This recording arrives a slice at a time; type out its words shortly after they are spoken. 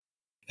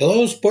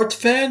Hello, sports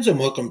fans, and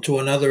welcome to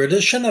another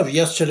edition of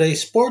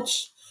Yesterday's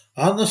Sports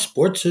on the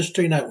Sports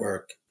History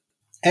Network.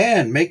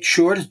 And make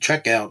sure to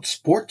check out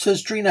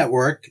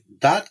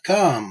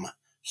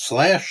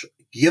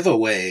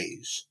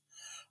sportshistorynetwork.com/giveaways.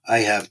 I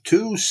have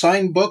two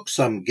signed books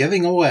I'm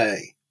giving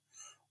away.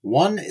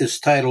 One is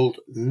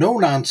titled No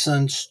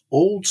Nonsense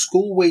Old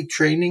School Weight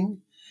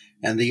Training,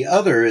 and the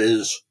other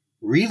is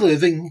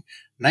Reliving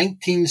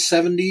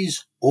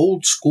 1970s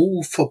Old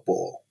School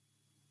Football.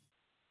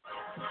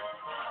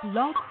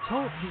 Blog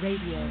Talk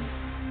Radio.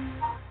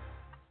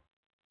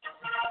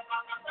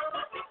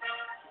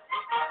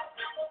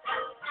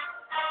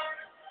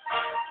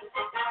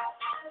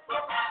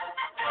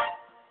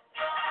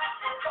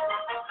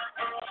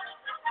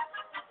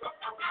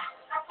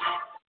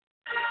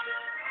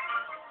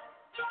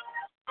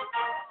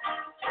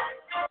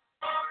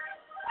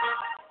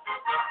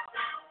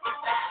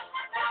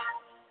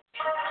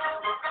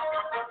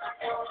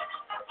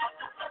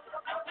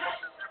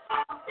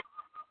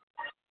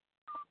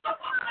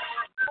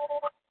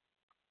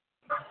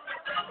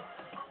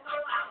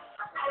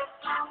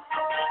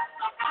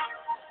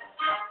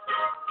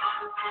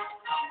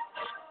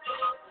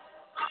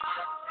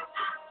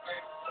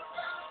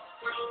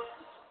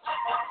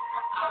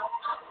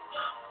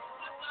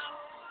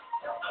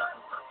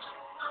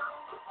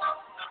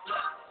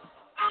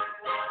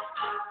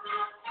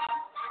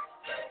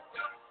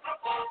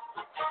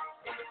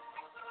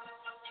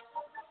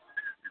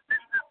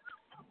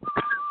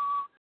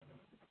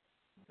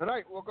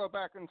 Tonight, we'll go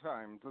back in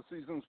time to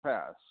seasons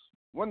past,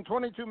 when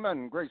 22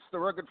 men graced the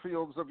rugged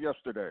fields of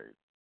yesterday,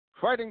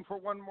 fighting for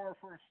one more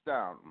first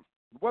down,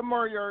 one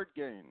more yard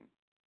gain,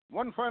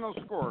 one final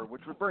score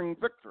which would bring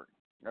victory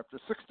after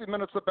 60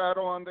 minutes of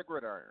battle on the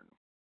gridiron.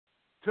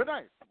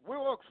 Tonight,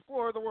 we'll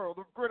explore the world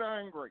of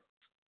Gridiron Greats.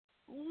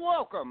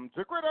 Welcome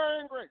to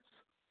Gridiron Greats,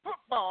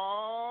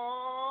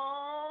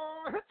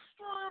 football history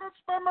and its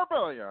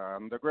memorabilia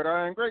on the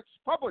Gridiron Greats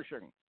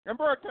Publishing and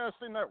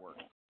Broadcasting Network,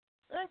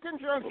 in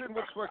conjunction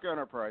with Swick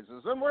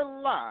Enterprises, and we're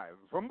live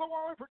from the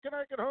Wallingford,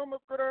 Connecticut home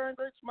of Gridiron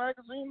Greats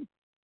magazine.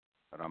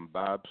 And I'm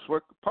Bob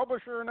Swick,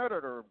 publisher and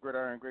editor of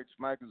Gridiron Greats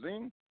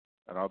magazine,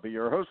 and I'll be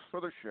your host for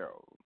the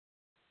show.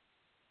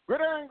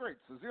 Gridiron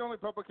Greats is the only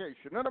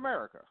publication in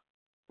America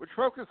which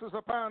focuses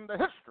upon the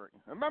history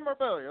and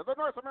memorabilia of the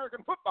North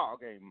American football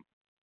game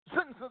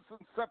since its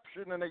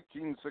inception in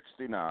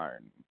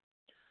 1869.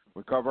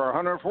 We cover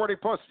 140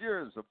 plus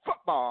years of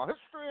football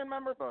history and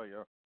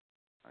memorabilia.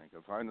 You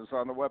can find us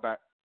on the web at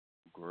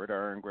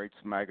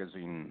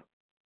GridironGreatsMagazine.com.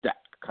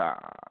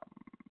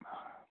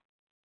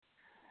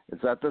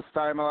 It's at this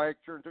time I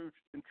like to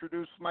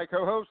introduce my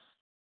co-host.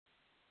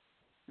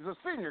 He's a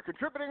senior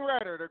contributing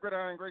writer to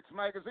Gridiron Greats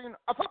Magazine,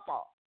 a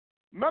football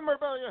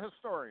memorabilia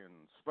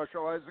historian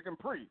specializing in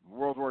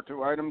pre-World War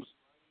II items,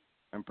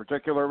 in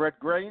particular Red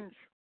Grange,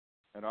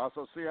 and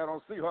also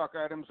Seattle Seahawk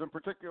items, in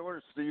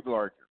particular Steve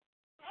Larger.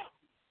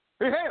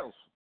 He hails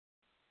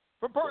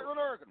from Portland,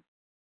 Oregon.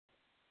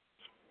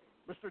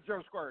 Mr.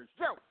 Joe Squires.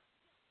 Joe,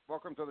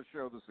 welcome to the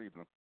show this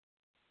evening.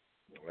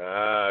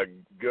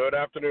 Good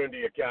afternoon to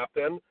you,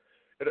 Captain.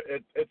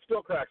 It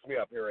still cracks me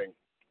up hearing,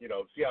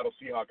 Seattle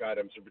Seahawk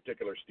items, in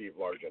particular Steve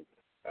Largent.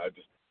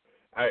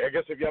 I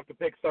guess if you have to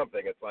pick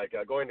something, it's like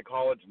going to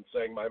college and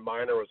saying my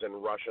minor was in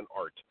Russian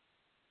art.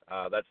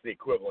 That's the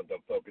equivalent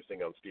of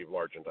focusing on Steve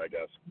Largent, I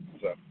guess.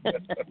 So.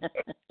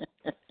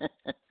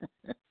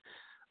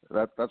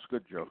 That's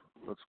good, Joe.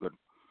 That's good.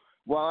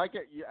 Well, I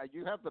get you.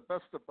 You have the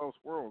best of both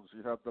worlds.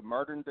 You have the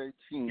modern day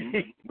team,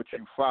 which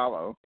you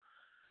follow,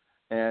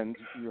 and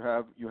you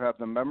have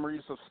the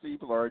memories of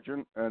Steve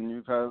Largent, and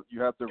you have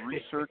the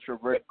research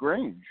of Red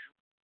Grange.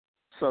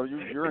 So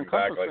you're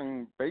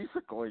encompassing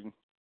basically,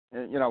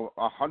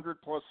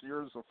 100 plus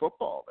years of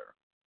football there,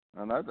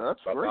 and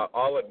that's great.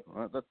 I'll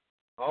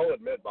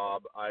admit,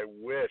 Bob, I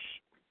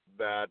wish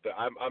that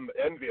I'm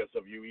envious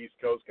of you East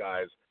Coast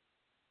guys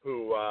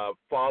who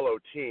follow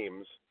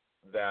teams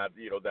that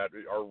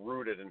are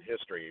rooted in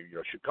history.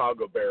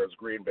 Chicago Bears,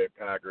 Green Bay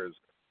Packers.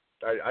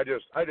 I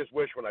just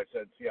wish when I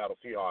said Seattle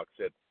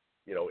Seahawks,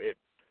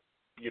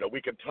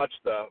 we could touch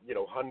the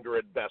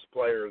 100 best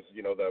players.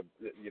 You know what I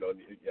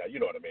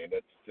mean.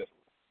 It's just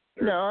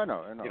I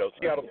know.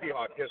 Seattle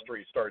Seahawks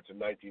history starts in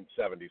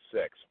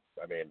 1976.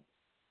 I mean,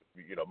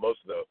 most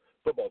of the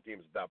football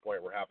teams at that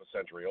point were half a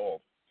century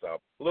old.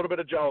 So a little bit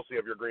of jealousy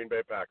of your Green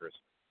Bay Packers.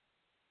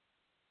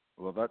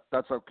 Well,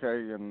 that's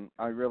okay, and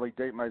I really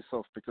date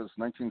myself because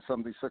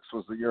 1976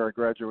 was the year I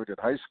graduated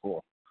high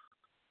school,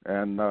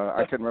 and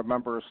I can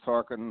remember us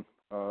talking,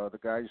 the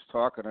guys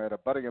talking. I had a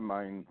buddy of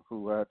mine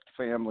who had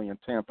family in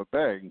Tampa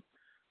Bay,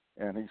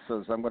 and he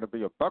says, I'm going to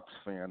be a Bucks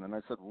fan, and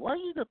I said, why are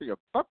you going to be a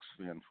Bucks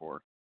fan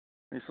for?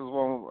 He says,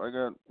 well, I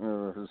got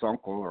his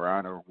uncle or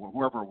aunt or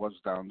whoever was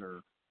down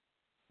there,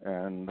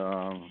 and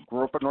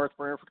grew up in North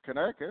Branford,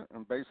 Connecticut,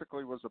 and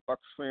basically was a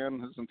Bucks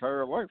fan his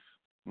entire life,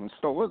 and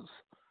still is.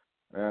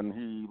 And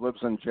he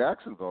lives in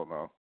Jacksonville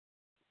now.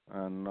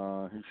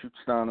 And he shoots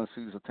down and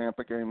sees a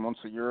Tampa game once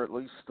a year at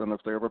least. And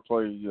if they ever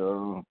play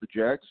the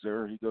Jags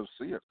there, he goes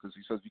see it because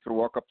he says you could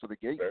walk up to the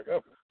gate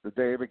the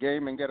day of a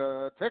game and get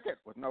a ticket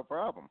with no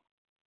problem.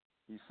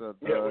 He said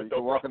you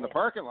can walk in the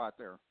parking lot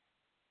there.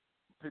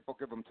 People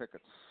give them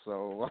tickets.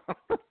 So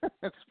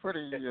it's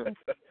pretty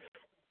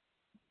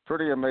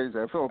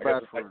amazing. I feel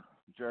bad for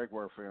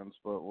Jaguar fans,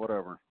 but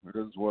whatever. It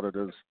is what it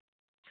is.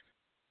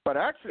 But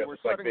actually, we're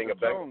setting the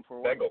tone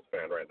for Bengals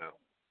fan right now.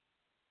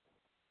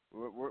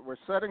 We're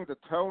setting the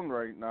tone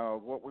right now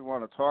of what we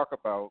want to talk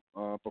about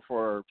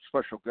before our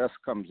special guest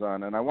comes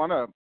on. And I want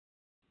to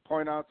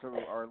point out to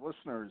our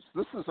listeners,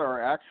 this is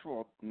our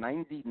actual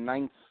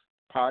 99th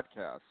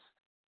podcast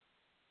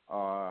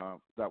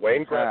that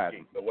we've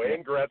had. The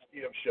Wayne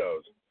Gretzky of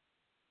shows.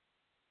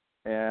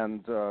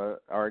 And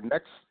our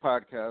next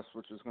podcast,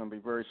 which is going to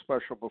be very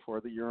special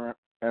before the year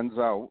ends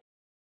out,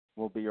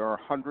 will be our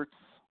 100th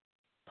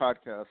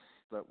podcast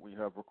that we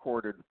have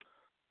recorded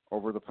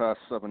over the past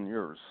 7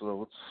 years.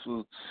 So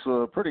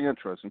it's pretty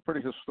interesting,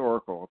 pretty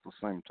historical at the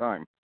same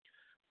time.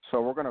 So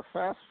we're going to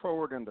fast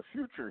forward in the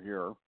future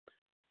here,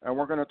 and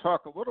we're going to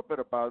talk a little bit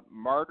about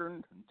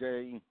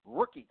modern-day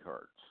rookie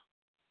cards.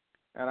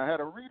 And I had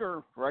a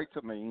reader write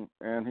to me,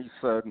 and he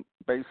said,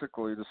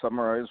 basically, to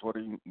summarize what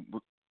he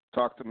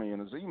talked to me in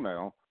his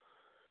email,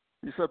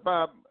 he said,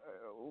 Bob,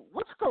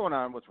 what's going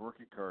on with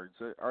rookie cards?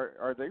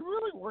 Are they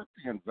really worth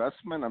the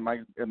investment? Am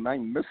I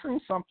missing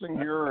something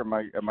here? Am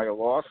I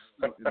lost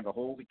in the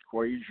whole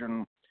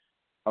equation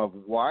of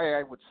why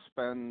I would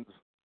spend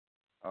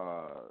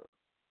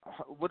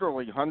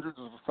literally hundreds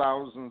of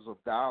thousands of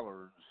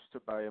dollars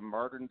to buy a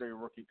modern day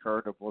rookie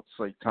card of, let's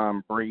say,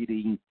 Tom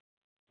Brady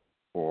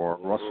or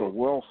Russell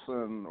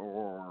Wilson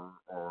or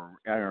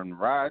Aaron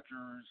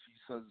Rodgers?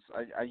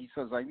 He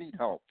says I need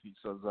help. He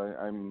says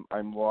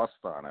I'm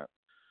lost on it.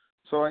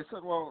 So I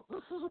said, well,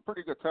 this is a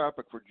pretty good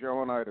topic for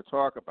Joe and I to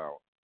talk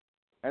about.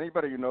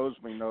 Anybody who knows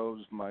me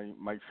knows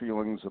my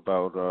feelings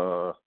about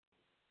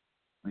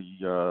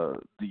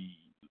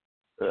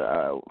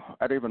I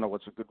don't even know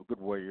what's a good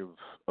way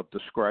of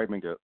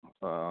describing it.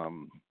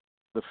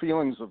 The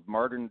feelings of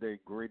modern day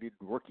graded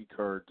rookie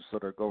cards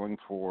that are going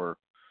for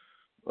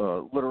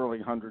literally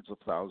hundreds of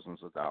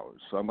thousands of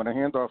dollars. So I'm going to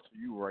hand off to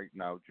you right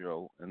now,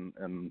 Joe.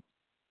 And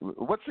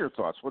what's your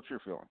thoughts? What's your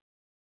feeling?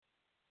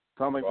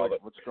 Tell me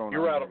what's going on.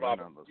 You rattled off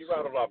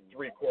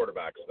three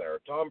quarterbacks there: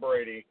 Tom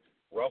Brady,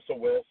 Russell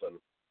Wilson,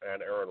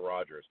 and Aaron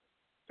Rodgers.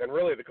 And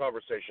really, the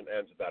conversation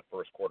ends at that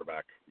first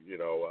quarterback.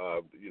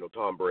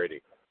 Tom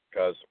Brady,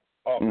 because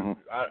I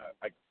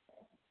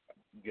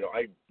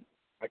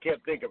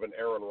can't think of an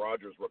Aaron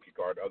Rodgers rookie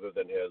card other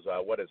than his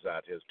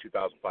his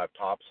 2005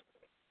 Topps.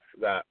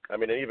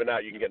 And even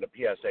that you can get in a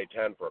PSA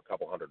 10 for a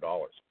couple $100.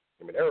 I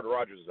mean, Aaron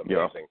Rodgers is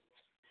amazing,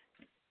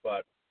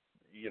 but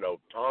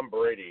Tom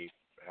Brady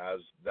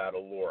has that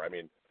allure. I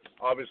mean,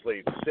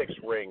 obviously 6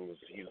 rings.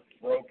 He's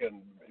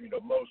broken,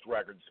 most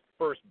records.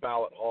 First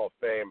ballot Hall of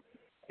Fame.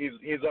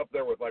 He's up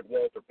there with like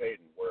Walter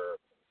Payton, where,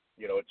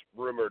 it's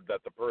rumored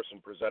that the person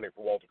presenting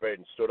for Walter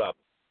Payton stood up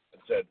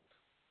and said,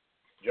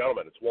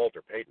 "Gentlemen, it's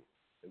Walter Payton,"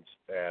 and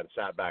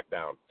sat back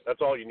down.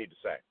 That's all you need to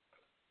say.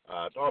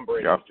 Tom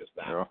Brady is just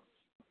that. Yeah.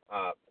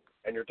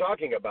 And you're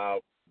talking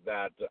about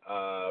that.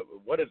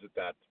 What is it?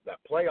 That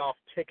playoff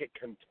ticket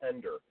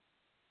contender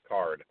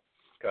card.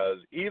 Because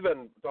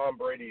even Tom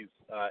Brady's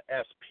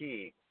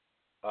SP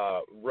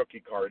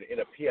rookie card in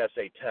a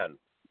PSA 10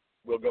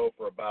 will go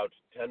for about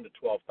 $10,000 to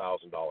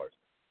 $12,000.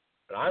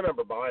 And I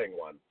remember buying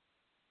one,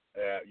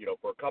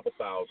 for a couple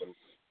thousand,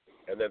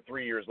 and then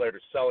 3 years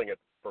later selling it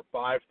for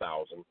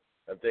 $5,000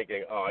 and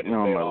thinking, "Oh, I just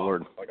paid off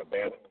Lord. like a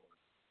bandit."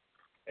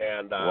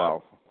 And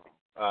wow.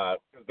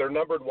 They're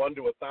numbered 1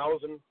 to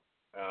 1,000.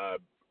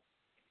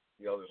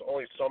 There's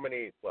only so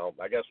many. Well,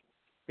 I guess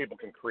people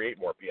can create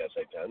more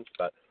PSA 10s,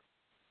 but.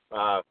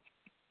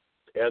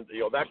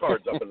 That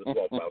card's up in the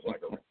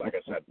 12,000, like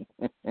I said.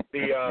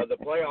 The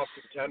playoff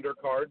contender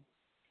card,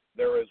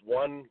 there is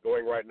one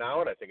going right now,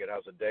 and I think it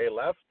has a day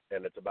left,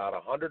 and it's about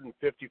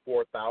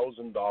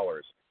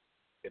 $154,000.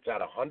 It's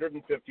at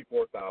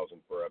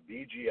 $154,000 for a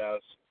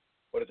BGS.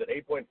 What is it?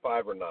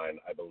 8.5 or 9,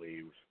 I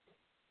believe,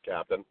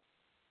 Captain.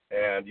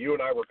 And you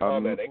and I were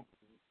commenting,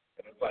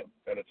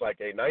 and it's like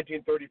a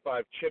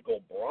 1935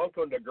 Chickle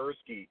Bronco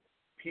Nagurski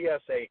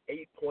PSA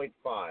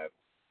 8.5,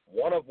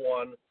 1 of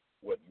 1.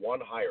 With one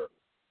higher,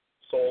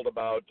 sold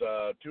about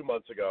 2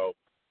 months ago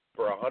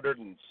for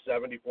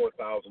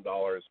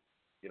 $174,000,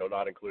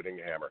 not including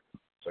the hammer.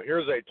 So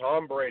here's a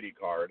Tom Brady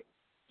card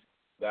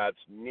that's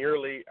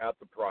nearly at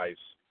the price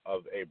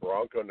of a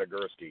Bronco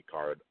Nagurski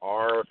card,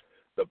 are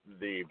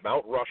the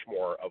Mount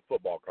Rushmore of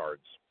football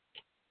cards.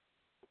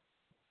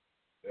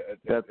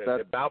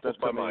 It baffles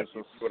my mind.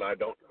 You and I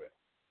don't do it.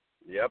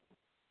 Yep.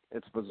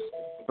 It's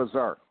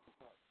bizarre.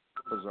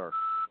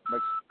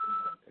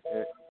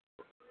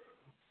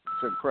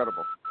 It's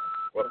incredible.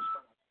 Whoops.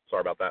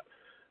 Sorry about that.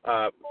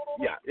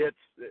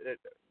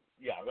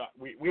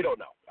 We don't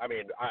know. I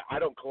mean, I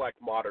don't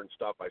collect modern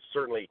stuff. I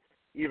certainly,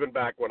 even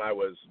back when I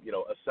was,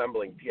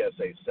 assembling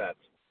PSA sets,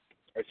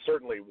 I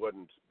certainly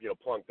wouldn't,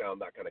 plunk down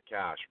that kind of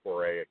cash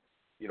for a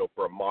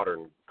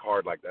modern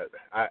card like that.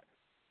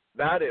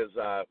 That is,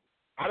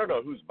 I don't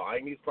know who's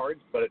buying these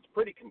cards, but it's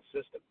pretty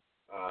consistent.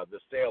 The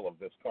sale of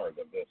this card,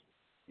 of this,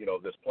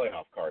 this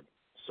playoff card.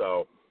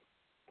 So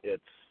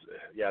it's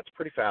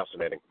pretty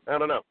fascinating. I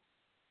don't know.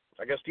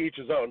 I guess to each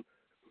his own.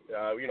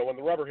 When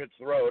the rubber hits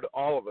the road,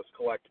 all of us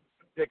collect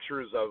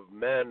pictures of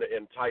men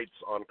in tights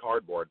on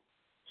cardboard.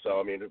 So,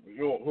 I mean,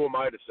 who am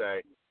I to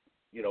say,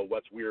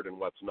 what's weird and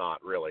what's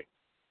not, really,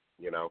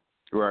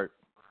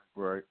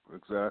 Right,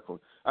 exactly.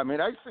 I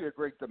mean, I see a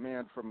great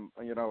demand from,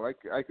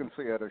 I can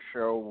see at a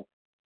show,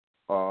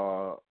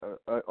 a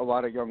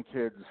lot of young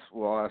kids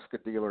will ask a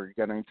dealer, you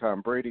got any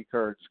Tom Brady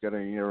cards, got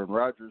any Aaron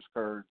Rodgers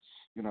cards,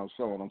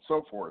 so on and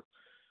so forth.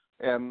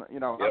 And,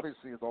 Yep.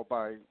 Obviously they'll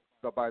buy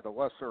the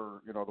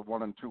lesser, the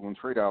 $1 and $2 and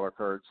 $3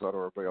 cards that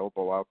are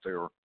available out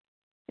there.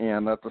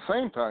 And at the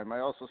same time, I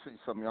also see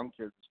some young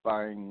kids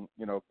buying,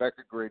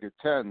 Beckett graded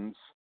 10s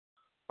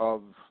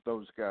of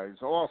those guys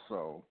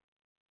also.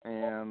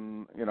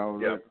 And,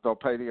 Yep. they'll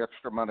pay the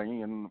extra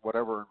money and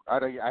whatever. I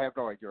have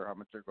no idea how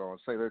much they're going.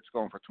 Say that it's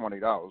going for $20.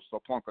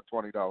 They'll plunk a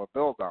 $20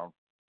 bill down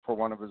for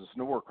one of his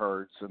newer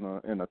cards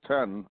in a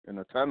 10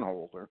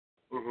 holder.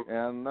 Mm-hmm.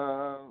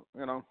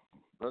 And,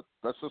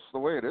 that's just the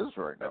way it is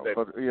right now.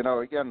 But,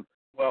 again,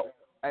 well,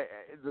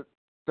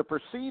 the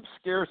perceived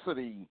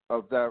scarcity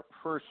of that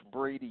first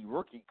Brady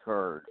rookie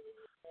card,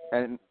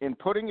 and in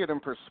putting it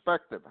in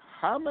perspective,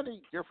 how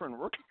many different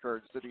rookie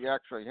cards did he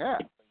actually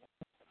have?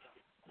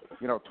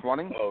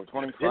 20,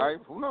 25,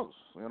 who knows,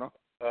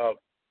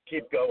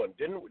 keep going.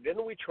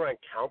 Didn't we try and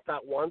count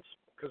that once?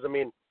 Because, I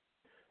mean,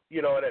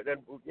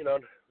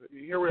 and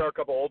here we are, a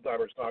couple old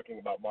timers talking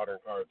about modern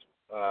cards.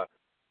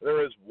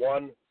 There is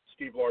one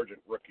Steve Largent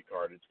rookie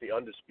card. It's the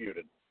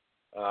undisputed.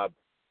 I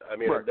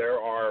mean, right. There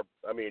are.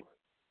 I mean,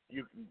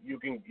 you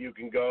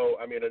can go.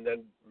 I mean, and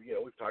then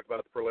we've talked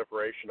about the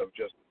proliferation of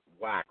just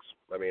wax.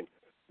 I mean,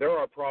 there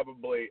are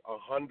probably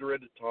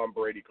 100 Tom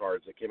Brady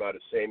cards that came out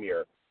the same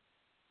year,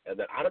 and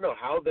then I don't know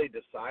how they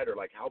decide or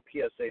like how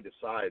PSA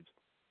decides.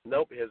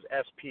 Nope, his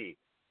SP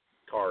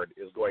card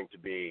is going to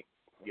be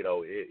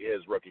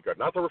his rookie card,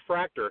 not the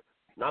refractor,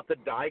 not the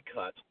die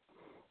cut,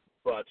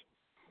 but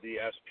the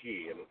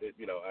SP, and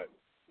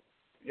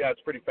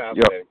it's pretty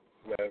fascinating.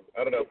 Yep.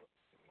 I don't know,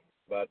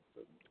 but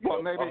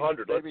maybe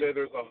 100. Let's say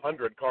there's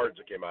 100 cards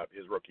that came out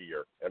his rookie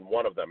year, and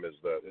one of them is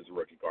a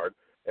rookie card,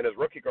 and his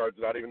rookie card's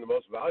not even the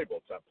most valuable.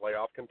 It's that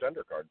playoff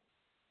contender card.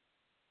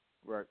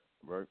 Right.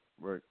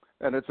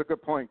 And it's a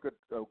good point.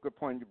 Good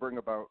point you bring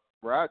about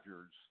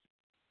Rodgers,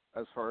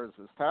 as far as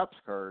his Topps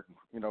card,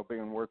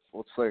 being worth,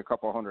 let's say, a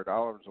couple $100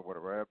 or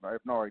whatever. I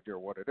have no idea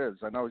what it is.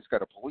 I know he's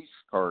got a police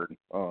card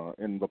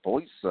in the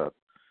police set.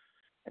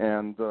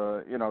 And,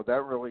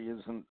 that really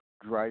isn't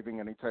driving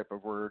any type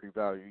of rarity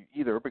value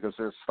either, because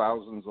there's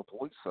thousands of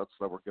police sets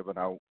that were given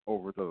out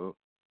over the,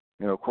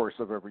 course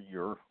of every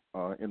year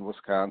in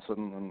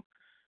Wisconsin, and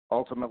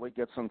ultimately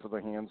gets into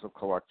the hands of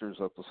collectors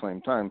at the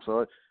same time.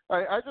 So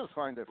I just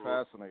find it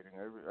fascinating.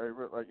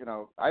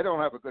 I don't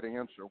have a good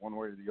answer one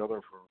way or the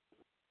other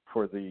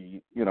for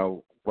the,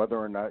 whether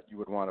or not you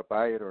would want to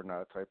buy it or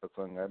not type of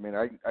thing. I mean,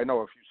 I know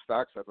a few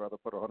stocks I'd rather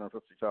put $150,000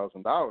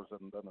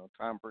 in than a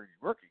Tom Brady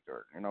rookie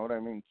card. You know what I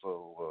mean?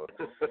 So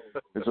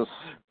it just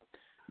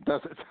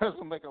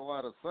doesn't make a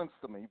lot of sense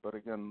to me. But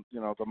again,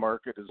 the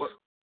market is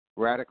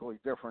radically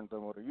different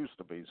than what it used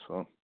to be.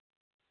 So.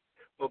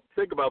 Well,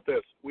 think about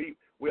this. We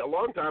a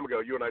long time ago,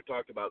 you and I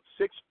talked about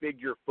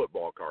six-figure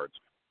football cards,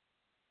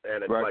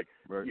 and it's right.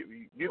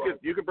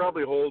 you could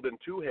probably hold in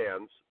two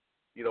hands,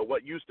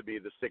 what used to be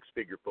the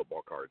six-figure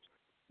football cards.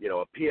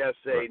 A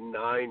PSA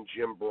 9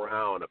 Jim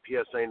Brown, a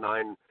PSA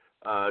 9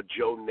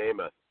 Joe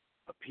Namath,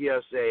 a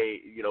PSA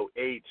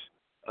 8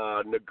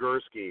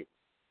 Nagurski.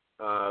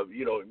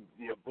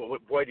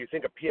 Boy, do you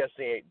think a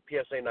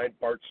PSA 9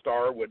 Bart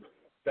Starr would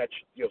fetch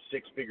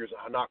six figures?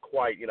 Not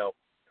quite.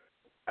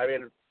 I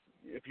mean,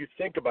 if you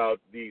think about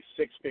the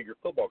six-figure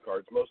football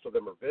cards, most of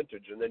them are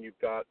vintage, and then you've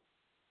got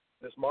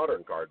this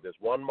modern card, this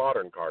one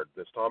modern card,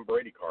 this Tom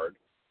Brady card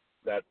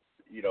that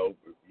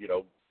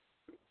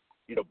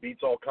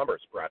beats all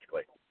comers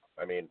practically.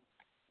 I mean,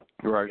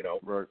 right.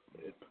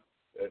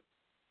 It's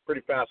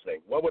pretty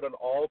fascinating. What would an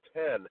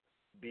all-10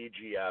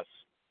 BGS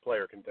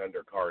player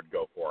contender card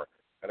go for?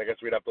 And I guess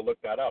we'd have to look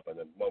that up. And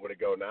then what would it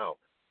go now?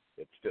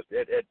 It's just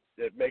it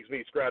makes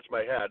me scratch my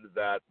head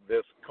that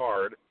this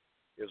card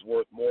is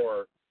worth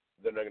more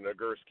than a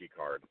Nagurski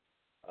card,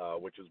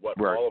 which is what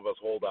all of us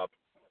hold up,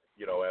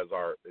 as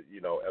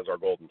our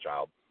golden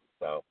child.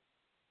 So.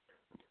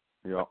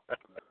 Yeah.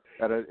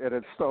 And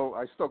it's still,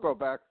 I still go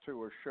back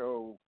to a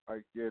show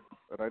I did,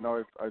 and I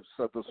know I've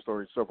said this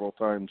story several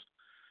times.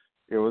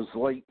 It was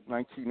late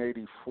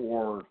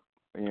 1984,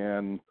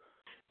 and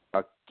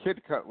a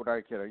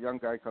young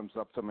guy comes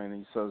up to me and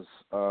he says,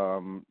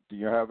 "Do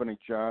you have any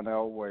John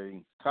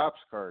Elway Topps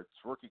cards,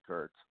 rookie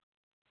cards?"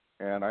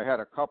 And I had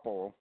a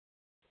couple,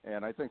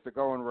 and I think the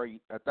going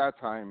rate at that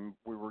time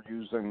we were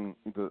using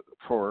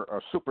for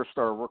a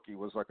superstar rookie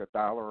was like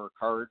 $1 a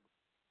card.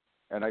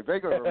 And I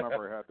vaguely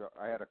remember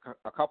I had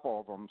a couple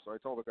of them, so I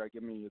told the guy,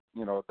 give me,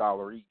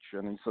 $1 each.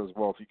 And he says,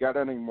 well, if you got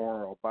any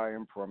more, I'll buy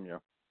them from you.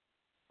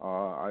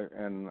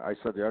 I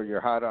said, yeah,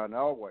 you're hot on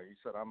Elway. He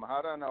said, I'm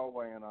hot on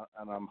Elway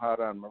and I'm hot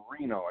on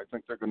Marino. I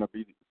think they're going to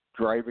be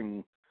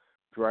driving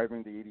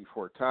the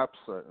 84 Tops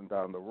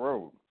down the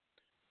road.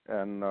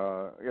 And,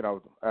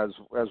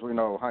 as we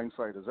know,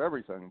 hindsight is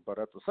everything. But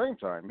at the same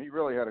time, he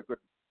really had a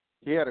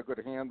good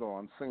handle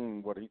on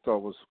seeing what he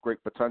thought was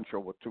great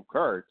potential with two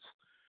cards,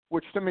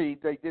 which to me,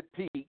 they did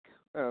peak.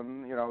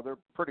 And, they're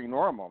pretty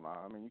normal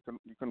now. I mean,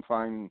 you can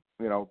find,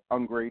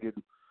 ungraded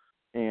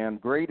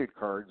and graded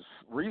cards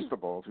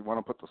reasonable if you want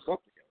to put the stuff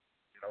together.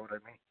 You know what I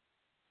mean?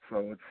 So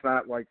it's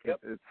not like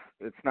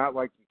it's not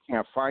like you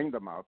can't find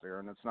them out there,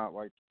 and it's not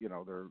like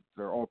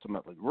they're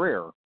ultimately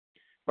rare.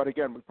 But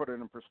again, we put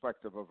it in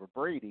perspective of a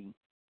Brady.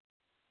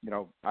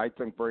 I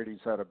think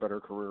Brady's had a better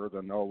career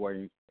than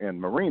Elway and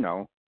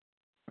Marino,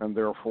 and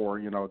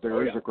therefore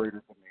there is a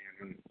greater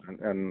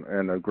demand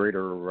and a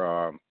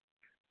greater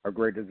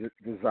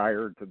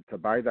desire to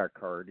buy that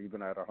card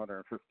even at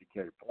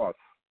 $150K plus.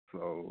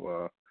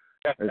 So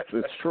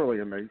it's truly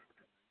amazing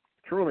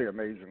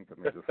to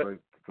me to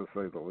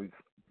say the least.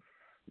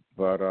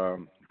 But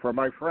for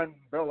my friend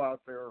Bill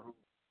out there who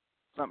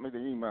sent me the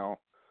email,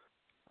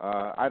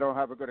 I don't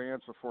have a good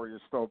answer for you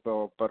still,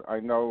 Bill, but I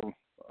know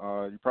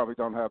you probably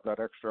don't have that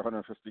extra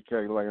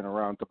 $150K laying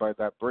around to buy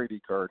that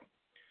Brady card.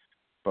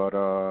 But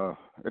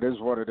it is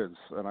what it is,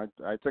 and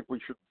I think we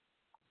should,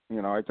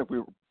 I think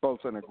we're both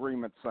in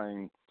agreement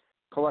saying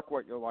collect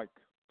what you like,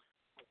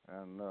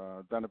 and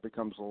then it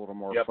becomes a little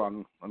more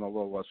fun and a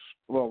little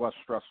less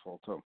stressful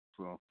too.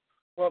 So.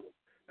 Well,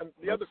 and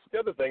the other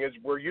thing is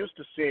we're used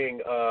to seeing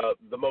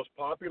the most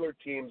popular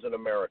teams in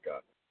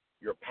America,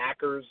 your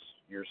Packers,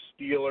 your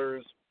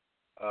Steelers,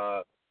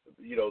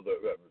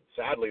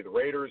 sadly the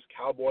Raiders,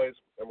 Cowboys,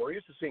 and we're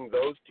used to seeing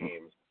those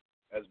teams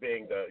as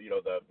being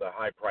the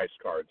high priced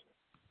cards.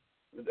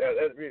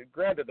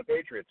 Granted, the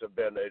Patriots have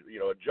been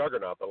a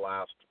juggernaut the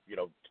last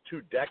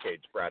 2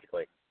 decades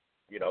practically,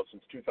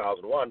 since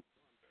 2001.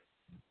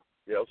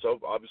 So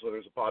obviously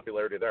there's a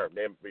popularity there.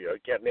 You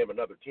can't name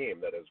another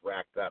team that has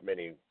racked that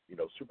many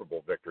Super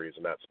Bowl victories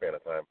in that span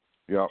of time.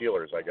 Yeah.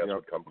 Steelers, I guess,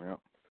 would come. Yeah.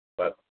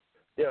 But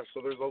yeah,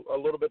 so there's a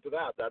little bit to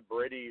that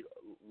Brady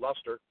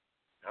luster.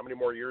 How many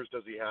more years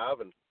does he have?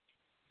 And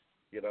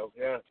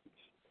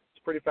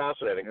it's pretty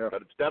fascinating. Yeah.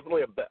 But it's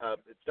definitely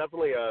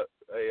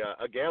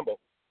a gamble.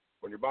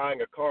 When you're buying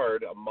a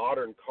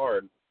modern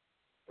card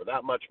for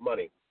that much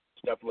money,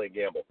 it's definitely a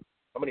gamble.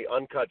 How many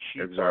uncut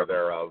sheets are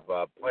there of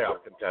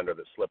playoff contender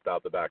that slipped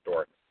out the back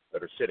door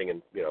that are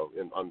sitting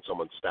on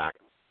someone's stack?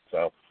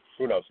 So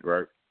who knows?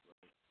 Right.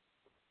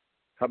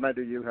 How many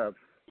do you have?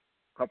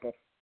 Couple.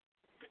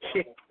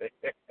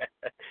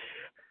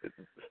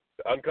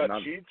 Uncut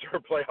sheets or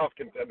playoff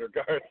contender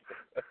cards?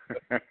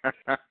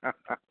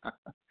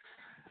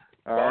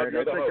 Bob,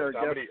 you're the host.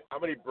 How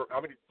many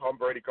Tom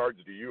Brady cards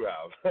do you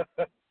have?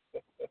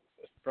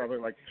 Probably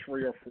like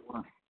 3 or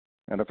 4.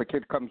 And if a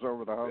kid comes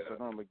over the house, I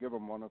normally give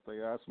them one if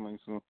they ask me.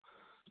 So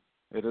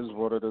it is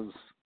what it is.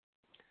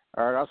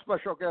 All right, our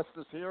special guest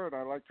is here, and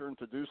I'd like to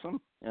introduce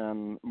him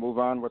and move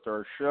on with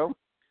our show.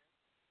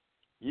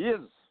 He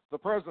is the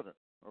president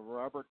of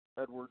Robert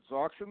Edwards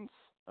Auctions,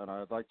 and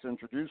I'd like to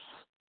introduce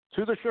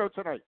to the show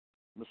tonight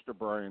Mr.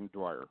 Brian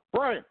Dwyer.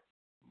 Brian,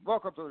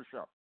 welcome to the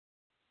show.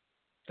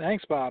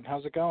 Thanks, Bob.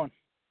 How's it going?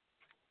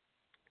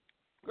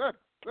 Good.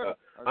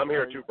 I'm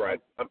here too, Brian.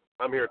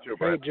 I'm here too,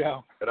 Brian. Hey,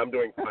 Joe. And I'm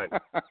doing fine.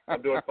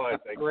 I'm doing fine.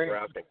 Thank you for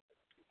asking.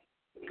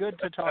 Good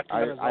to talk to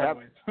you as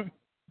always.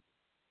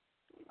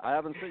 I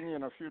haven't seen you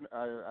in a few.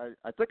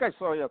 I think I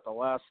saw you at the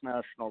last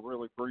National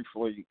really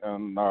briefly,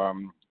 and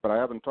but I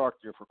haven't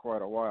talked to you for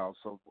quite a while.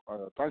 So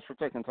thanks for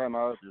taking time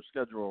out of your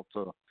schedule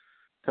to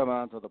come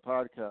on to the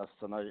podcast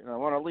tonight. And I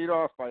want to lead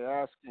off by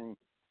asking,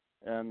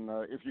 and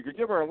if you could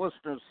give our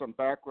listeners some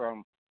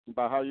background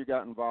about how you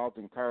got involved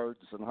in cards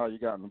and how you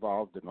got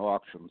involved in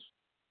auctions.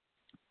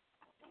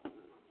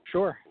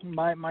 Sure.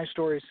 My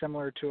story is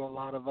similar to a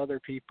lot of other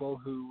people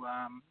who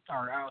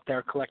are out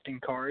there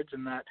collecting cards,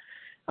 in that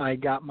I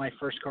got my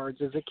first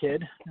cards as a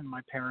kid, and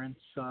my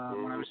parents,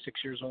 when I was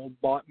 6 years old,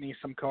 bought me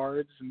some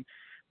cards and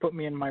put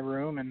me in my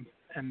room, and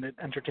it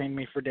entertained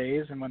me for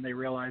days. And when they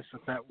realized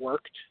that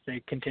worked,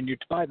 they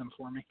continued to buy them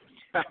for me.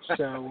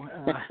 So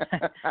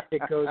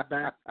it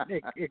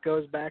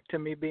goes back to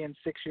me being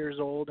 6 years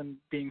old and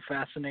being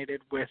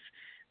fascinated with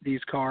these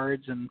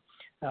cards and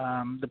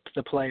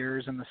the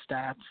players and the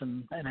stats,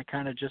 and it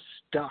kind of just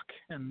stuck.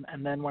 And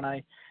then when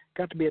I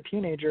got to be a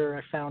teenager,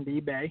 I found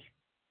eBay,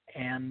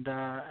 and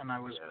I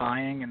was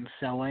buying and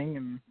selling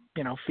and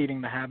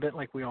feeding the habit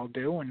like we all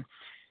do,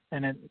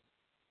 and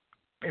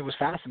it was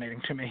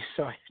fascinating to me,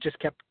 so I just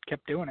kept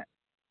doing it.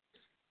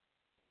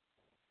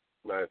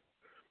 Nice.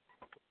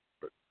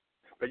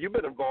 But you've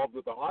been involved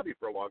with the hobby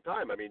for a long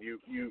time. I mean,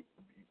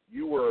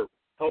 you were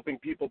helping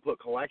people put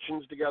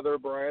collections together,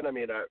 Brian. I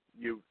mean,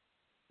 you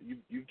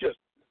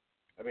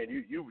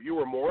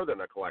were more than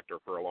a collector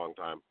for a long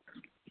time.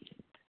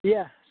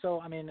 Yeah,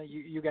 so I mean,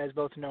 you guys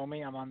both know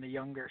me. I'm on the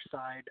younger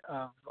side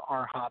of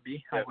our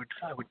hobby, Yep.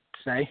 I would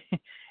say,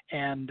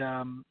 and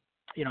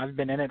I've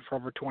been in it for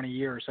over 20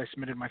 years. I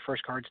submitted my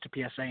first cards to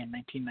PSA in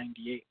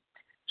 1998,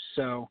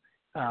 so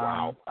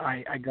Wow.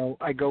 I go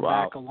Wow.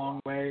 back a long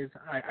ways.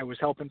 I was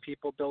helping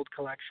people build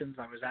collections.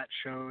 I was at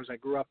shows. I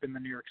grew up in the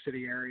New York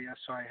City area,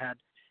 so I had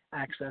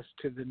access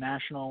to the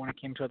National when it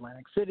came to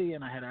Atlantic City,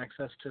 and I had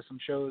access to some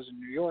shows in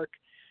New York,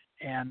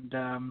 and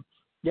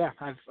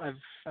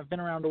I've been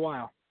around a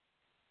while.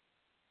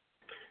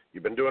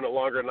 You've been doing it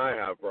longer than I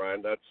have,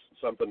 Brian. That's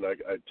something I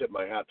tip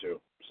my hat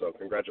to. So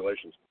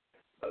congratulations.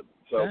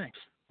 Thanks.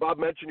 Bob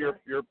mentioned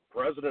you're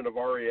president of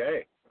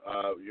REA.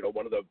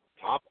 One of the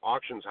top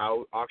auction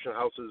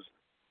houses,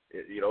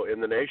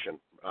 in the nation.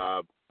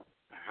 How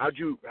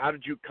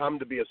did you come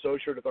to be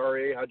associated with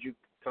REA? How did you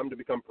come to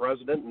become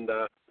president? And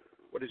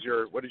what is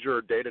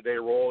your day-to-day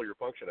role, your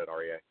function at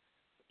REA?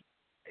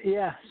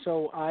 Yeah,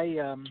 so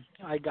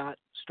I got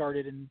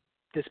started in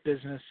this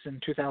business in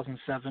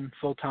 2007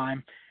 full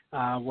time,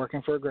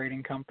 working for a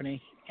grading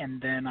company,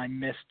 and then I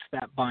missed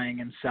that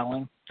buying and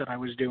selling that I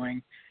was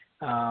doing,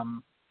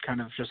 kind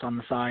of just on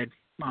the side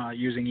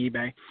using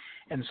eBay,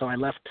 and so I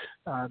left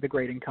the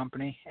grading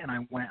company and I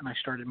went and I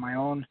started my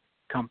own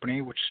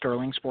company, which is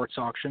Sterling Sports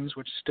Auctions,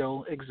 which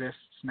still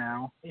exists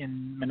now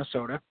in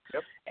Minnesota.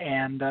 Yep.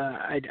 And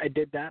I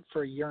did that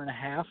for a year and a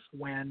half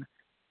when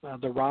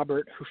the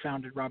Robert who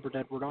founded Robert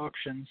Edward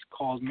Auctions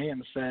called me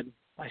and said,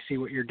 I see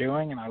what you're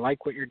doing and I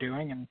like what you're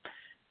doing, and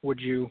would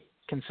you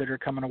consider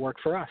coming to work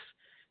for us?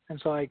 And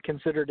so I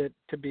considered it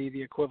to be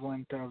the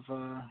equivalent of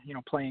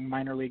playing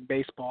minor league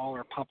baseball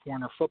or Pop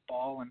Warner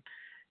football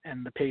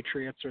and the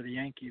Patriots or the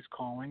Yankees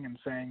calling and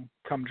saying,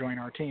 come join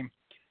our team.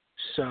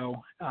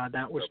 So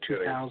that was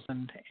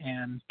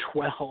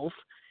 2012,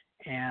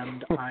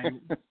 and I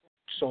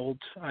sold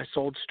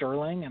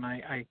Sterling, and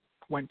I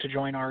went to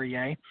join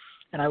REA,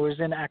 and I was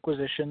in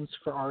acquisitions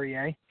for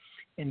REA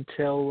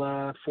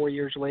until 4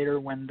 years later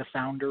when the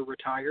founder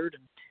retired,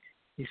 and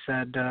he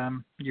said,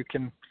 you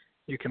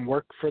can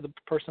work for the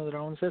person that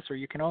owns this, or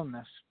you can own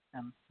this,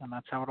 and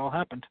that's how it all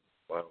happened.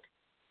 Wow.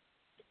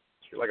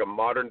 You're like a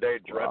modern-day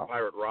Dread Wow.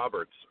 Pirate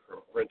Roberts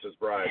from Princess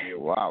Bride.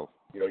 Wow.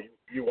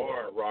 You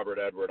are Robert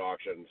Edward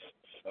Auctions.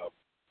 So.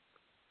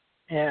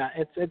 Yeah,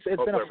 it's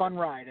been a fun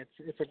ride.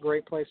 It's a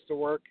great place to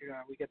work.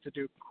 We get to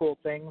do cool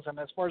things, and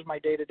as far as my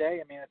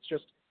day-to-day, I mean,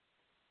 it's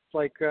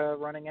like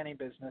running any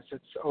business.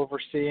 It's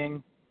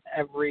overseeing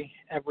every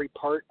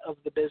part of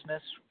the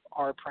business.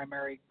 Our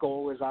primary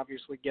goal is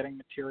obviously getting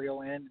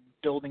material in and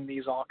building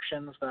these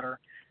auctions that are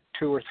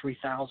 2,000 or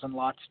 3,000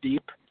 lots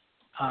deep.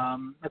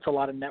 That's a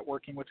lot of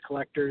networking with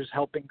collectors,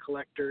 helping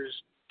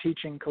collectors,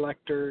 teaching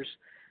collectors.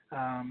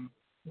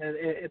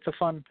 It's a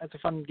fun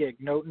gig.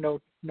 No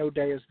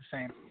day is the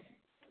same.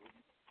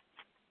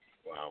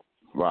 Wow.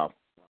 Wow.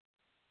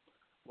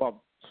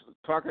 Well,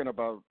 talking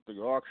about the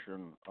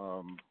auction,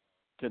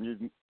 can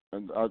you?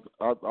 And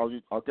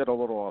I'll get a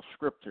little off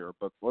script here,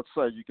 but let's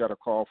say you got a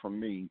call from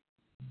me,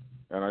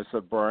 and I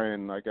said,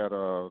 Brian, I got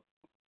a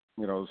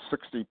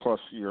 60+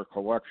 year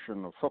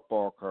collection of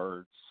football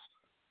cards.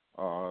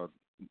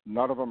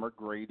 None of them are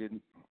graded.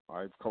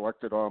 I've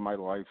collected all my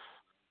life.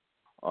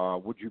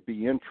 Would you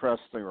be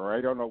interested? Or I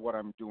don't know what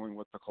I'm doing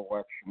with the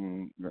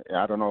collection.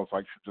 I don't know if I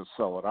should just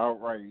sell it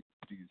outright.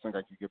 Do you think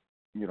I could get,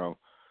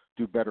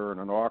 do better in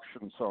an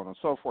auction, so on and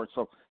so forth?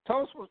 So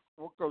tell us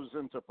what goes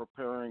into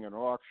preparing an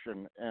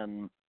auction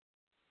and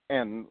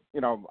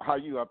how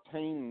you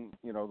obtain,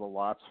 the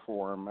lots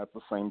for them at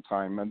the same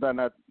time. And then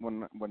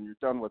when you're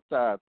done with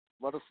that,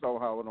 let us know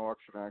how an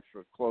auction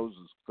actually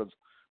closes, because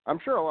I'm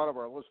sure a lot of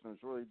our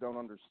listeners really don't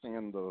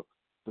understand the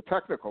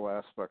technical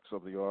aspects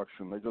of the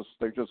auction.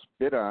 They just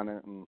bid on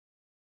it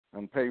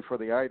and pay for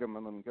the item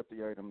and then get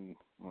the item,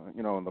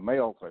 in the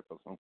mail type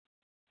of thing.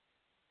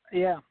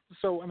 Yeah.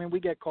 So, I mean,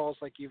 we get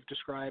calls like you've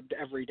described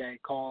every day,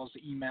 calls,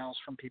 emails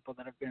from people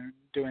that have been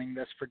doing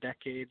this for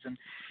decades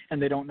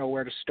and they don't know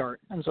where to start.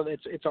 And so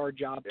it's our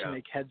job to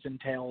make heads and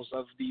tails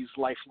of these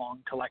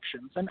lifelong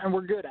collections. And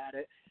we're good at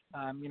it.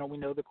 We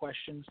know the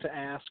questions to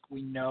ask.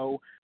 We know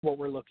what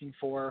we're looking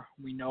for.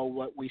 We know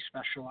what we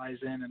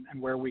specialize in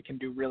and where we can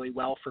do really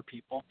well for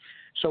people.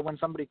 So when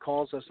somebody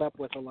calls us up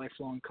with a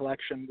lifelong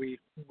collection, we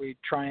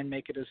try and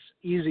make it as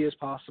easy as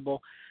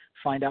possible,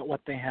 find out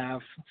what they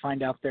have,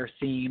 find out their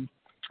theme,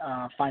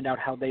 find out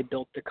how they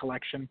built the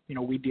collection.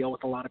 We deal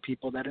with a lot of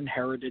people that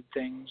inherited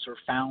things or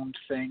found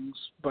things,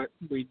 but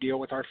we deal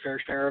with our fair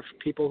share of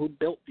people who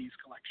built these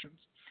collections.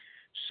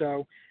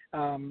 So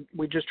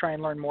we just try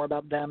and learn more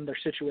about them, their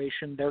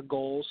situation, their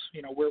goals.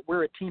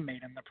 We're a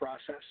teammate in the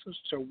process,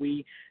 so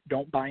we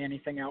don't buy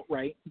anything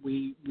outright.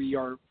 We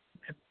are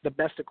the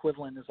best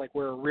equivalent is like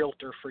we're a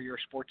realtor for your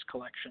sports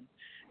collection,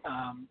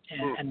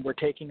 and we're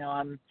taking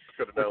on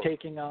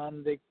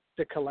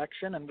the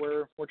collection, and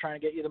we're trying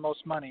to get you the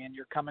most money, and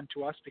you're coming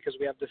to us because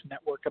we have this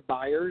network of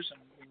buyers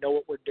and we know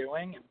what we're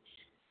doing,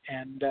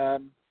 and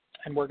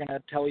we're going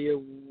to tell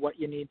you what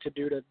you need to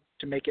do to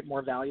make it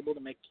more valuable,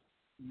 to make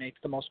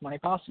the most money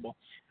possible.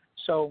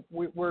 So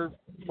we're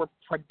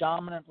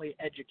predominantly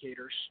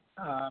educators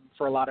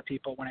for a lot of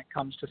people when it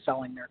comes to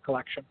selling their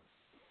collection.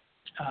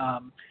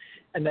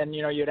 And then,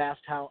 you'd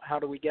asked how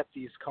do we get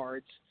these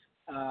cards?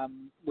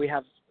 We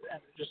have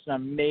just an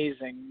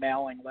amazing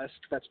mailing list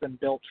that's been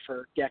built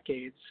for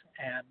decades,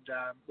 and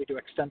we do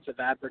extensive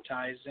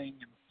advertising,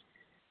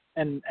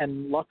 and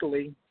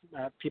luckily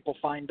people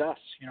find us.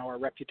 Our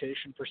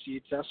reputation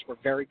precedes us. We're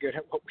very good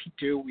at what we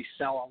do. We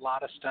sell a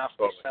lot of stuff.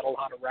 We set a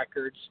lot of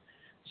records.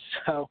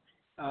 So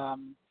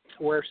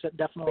we're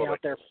definitely out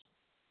there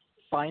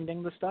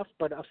finding the stuff,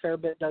 but a fair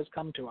bit does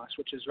come to us,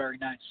 which is very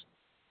nice.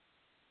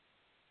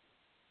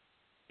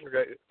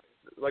 Okay,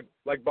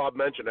 like Bob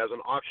mentioned, as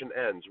an auction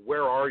ends,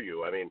 where are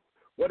you? I mean,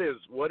 what is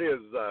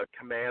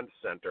command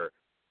center,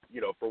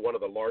 for one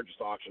of the largest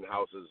auction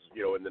houses,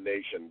 in the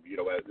nation,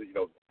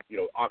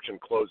 as auction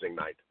closing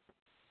night?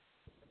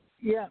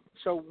 Yeah,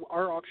 so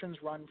our auctions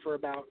run for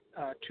about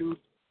 2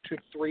 to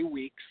 3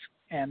 weeks,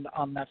 and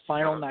on that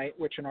final night,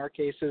 which in our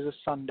case is a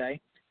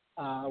Sunday,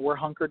 we're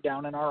hunkered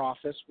down in our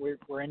office.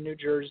 We're in New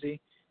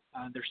Jersey.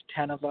 There's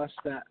 10 of us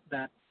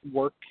that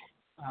work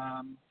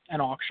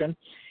an auction.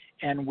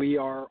 And we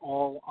are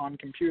all on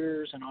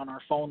computers and on our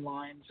phone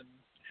lines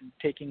and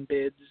taking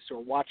bids or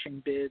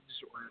watching bids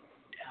or,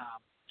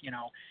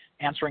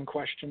 answering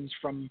questions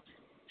from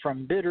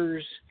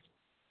bidders,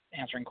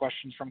 answering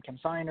questions from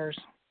consigners.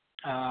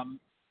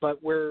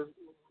 But we're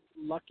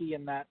lucky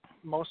in that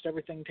most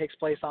everything takes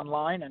place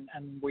online,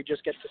 and we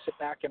just get to sit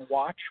back and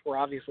watch. We're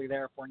obviously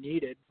there if we're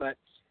needed, but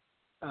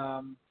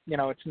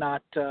it's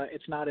not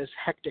as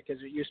hectic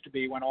as it used to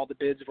be when all the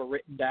bids were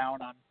written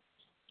down on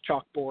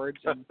chalkboards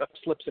and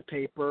slips of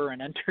paper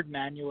and entered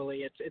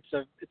manually. It's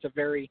a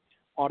very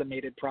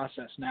automated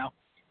process now,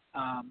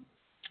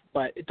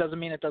 but it doesn't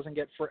mean it doesn't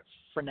get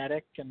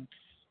frenetic, and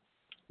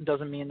it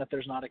doesn't mean that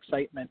there's not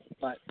excitement.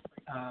 But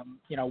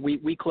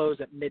we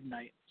close at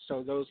midnight,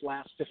 so those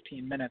last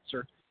 15 minutes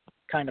are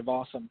kind of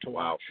awesome to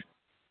watch.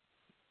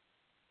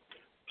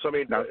 So I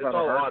mean, it's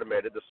all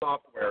automated. The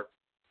software.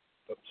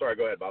 Oh, sorry,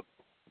 go ahead, Bob.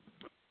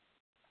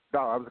 No,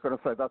 I was going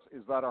to say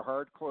is that a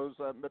hard close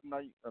at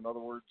midnight? In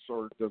other words,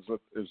 or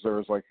is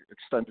there like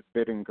extended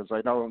bidding? Because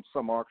I know in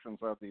some auctions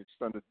have the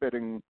extended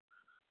bidding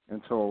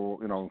until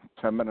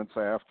 10 minutes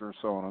after,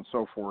 so on and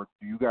so forth.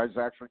 Do you guys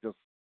actually just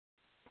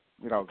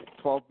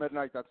 12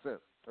 midnight? That's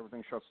it.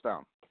 Everything shuts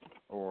down,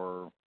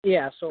 or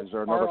So is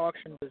there another? Our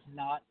auction does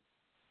not.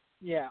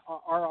 Yeah,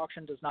 our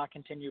auction does not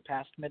continue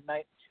past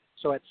midnight.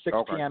 So at 6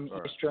 p.m.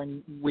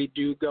 Eastern, we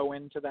do go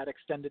into that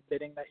extended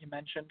bidding that you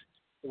mentioned,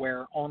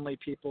 where only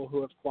people who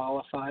have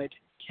qualified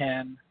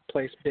can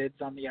place bids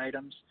on the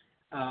items.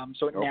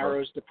 So it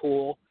narrows the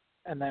pool,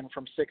 and then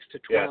from 6 to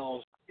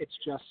 12, it's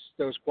just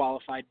those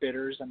qualified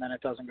bidders, and then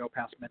it doesn't go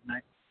past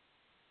midnight.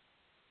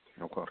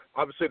 Okay.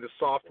 Obviously, the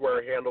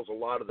software handles a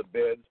lot of the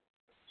bids,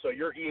 so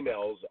your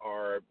emails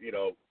are,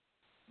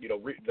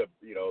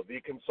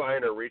 the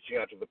consignor reaching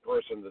out to the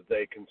person that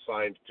they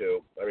consigned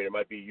to. I mean, it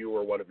might be you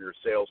or one of your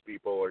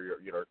salespeople or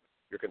your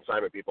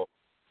consignment people.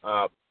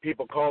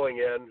 People calling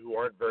in who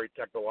aren't very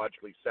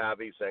technologically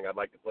savvy, saying, "I'd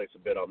like to place a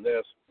bid on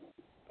this,"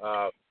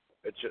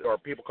 or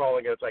people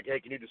calling in. It's like, "Hey,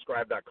 can you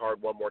describe that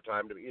card one more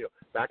time to me?"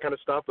 That kind of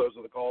stuff. Those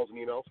are the calls and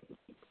emails.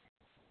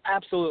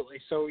 Absolutely.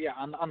 So yeah,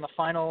 on the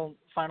final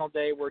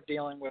day, we're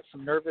dealing with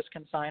some nervous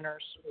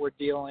consigners. We're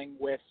dealing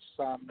with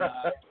some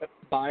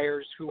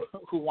buyers who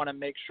want to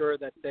make sure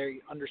that they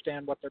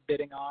understand what they're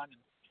bidding on,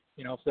 and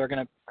if they're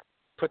going to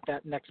put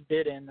that next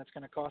bid in, that's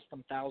going to cost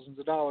them thousands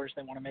of dollars.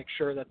 They want to make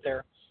sure that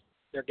they're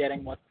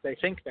getting what they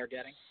think they're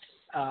getting.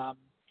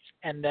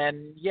 And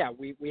then,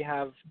 we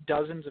have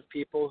dozens of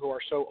people who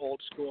are so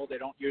old school, they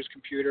don't use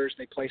computers.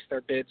 They place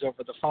their bids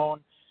over the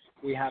phone.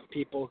 We have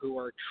people who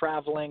are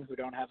traveling, who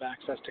don't have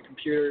access to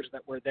computers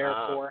that we're there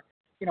for.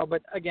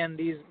 But again,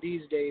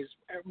 these days,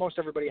 most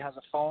everybody has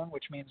a phone,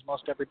 which means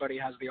most everybody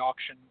has the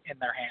auction in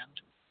their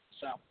hand.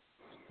 So.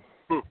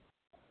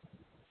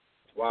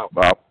 Wow.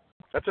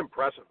 That's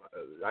impressive.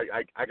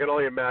 I can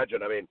only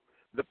imagine. I mean,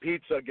 the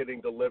pizza getting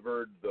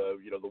delivered, the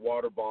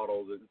water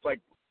bottles. It's like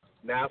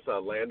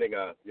NASA landing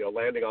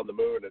on the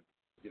moon. It,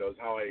 is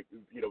how I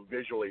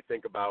visually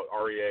think about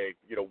REA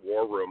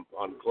war room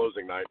on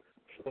closing night.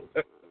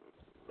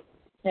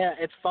 Yeah,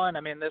 it's fun.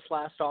 I mean, this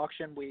last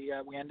auction we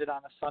ended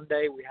on a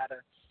Sunday. We had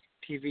a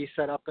TV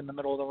set up in the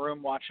middle of the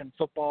room watching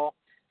football.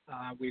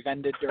 We've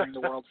ended during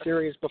the World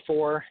Series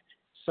before,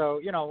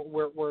 so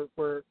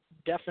we're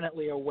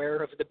definitely aware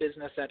of the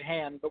business at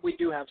hand. But we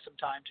do have some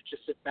time to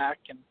just sit back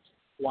and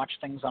watch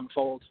things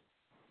unfold.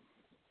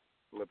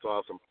 That's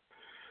awesome.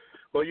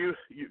 Well,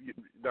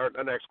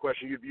 our next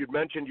question, you'd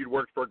mentioned you'd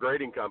worked for a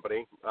grading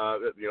company.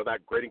 That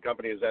grading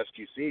company is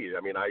SGC.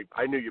 I mean,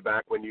 I knew you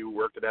back when you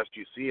worked at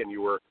SGC and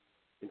you were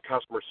in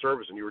customer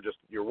service, and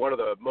you're one of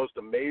the most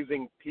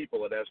amazing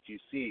people at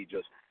SGC,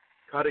 just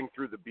cutting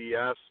through the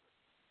BS.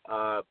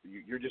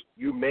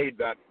 You made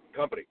that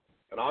company,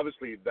 and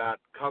obviously that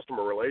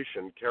customer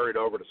relation carried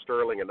over to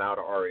Sterling and now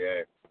to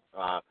REA.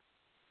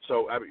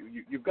 So I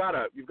mean, you've got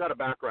a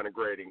background in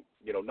grading,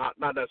 not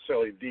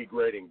necessarily the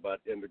grading, but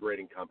in the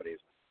grading companies.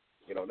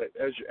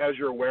 as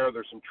you're aware,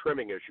 there's some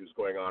trimming issues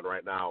going on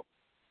right now.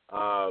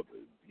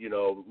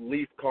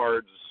 Leaf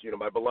cards,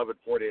 my beloved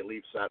 48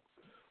 leaf set.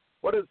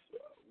 What does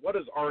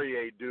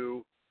REA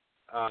do,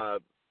 to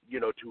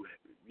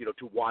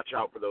watch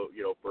out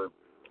for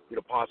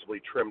possibly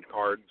trimmed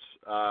cards?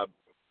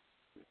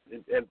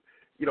 And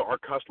are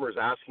customers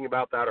asking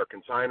about that? Are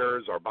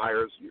consigners, are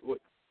buyers?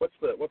 What's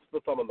the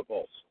thumb on the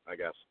pulse, I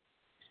guess?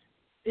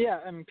 Yeah,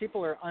 I mean,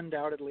 people are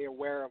undoubtedly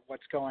aware of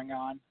what's going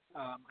on.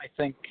 I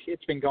think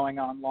it's been going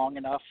on long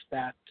enough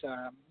that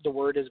the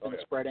word has been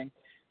spreading.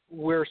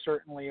 We're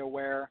certainly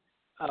aware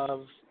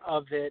of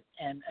it,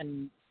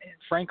 and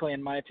frankly,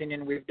 in my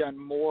opinion, we've done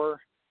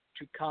more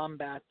to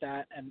combat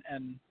that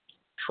and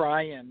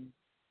try and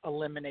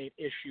eliminate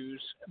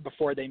issues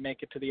before they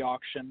make it to the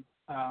auction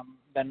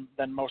than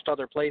most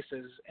other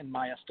places, in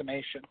my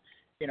estimation.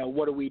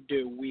 What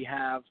do? We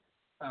have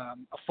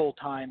a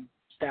full-time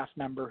staff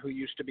member who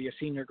used to be a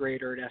senior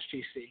grader at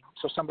SGC.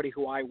 So somebody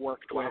who I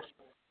worked with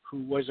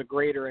who was a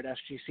grader at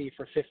SGC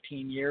for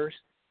 15 years.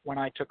 When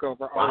I took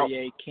over,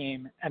 REA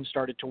came and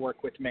started to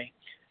work with me.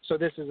 So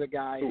this is a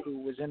guy who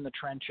was in the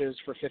trenches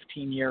for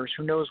 15 years,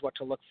 who knows what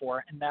to look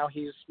for, and now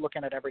he's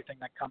looking at everything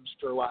that comes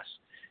through us.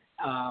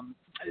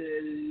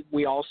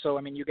 We also,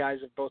 you guys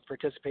have both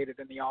participated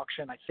in the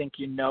auction. I think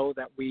you know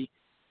that we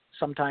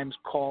sometimes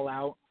call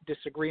out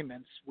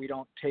disagreements. We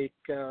don't take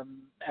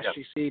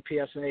SGC,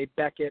 PSA,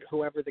 Beckett,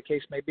 whoever the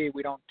case may be,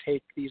 we don't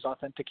take these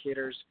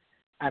authenticators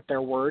at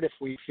their word if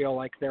we feel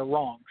like they're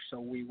wrong.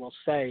 So we will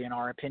say, in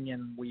our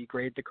opinion, we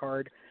grade the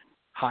card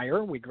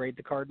higher, we grade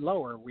the card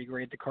lower, we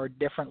grade the card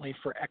differently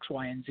for X,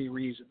 Y, and Z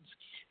reasons.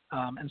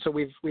 And so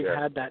we've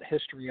had that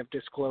history of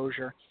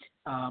disclosure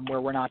where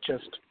we're not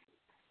just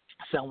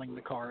selling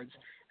the cards.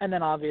 And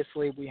then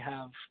obviously we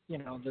have,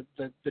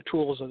 the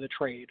tools of the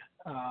trade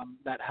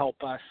that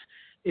help us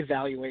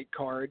evaluate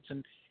cards.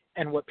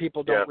 And what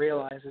people don't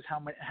realize is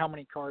how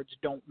many cards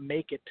don't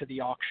make it to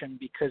the auction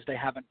because they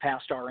haven't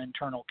passed our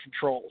internal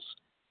controls.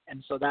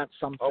 And so that's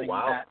something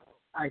that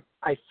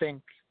I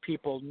think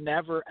people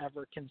never,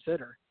 ever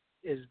consider,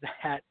 is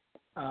that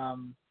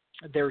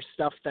there's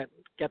stuff that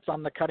gets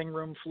on the cutting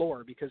room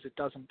floor because it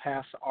doesn't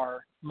pass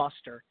our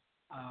muster.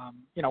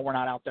 We're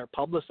not out there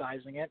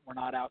publicizing it. We're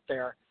not out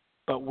there,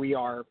 but we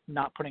are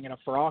not putting it up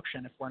for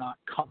auction if we're not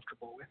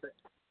comfortable with it.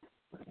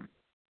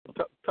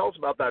 Tell us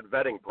about that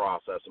vetting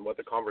process and what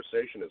the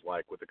conversation is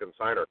like with the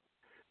consignor.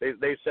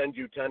 They send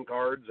you 10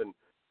 cards and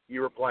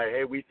you reply,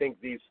 hey, we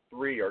think these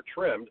 3 are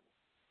trimmed,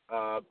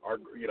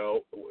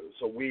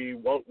 so we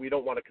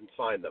don't want to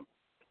consign them.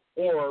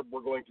 Or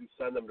we're going to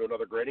send them to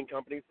another grading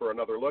company for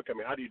another look.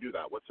 How do you do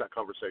that? What's that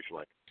conversation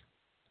like?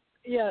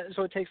 Yeah,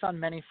 so it takes on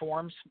many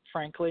forms,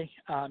 frankly.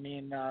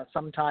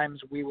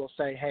 Sometimes we will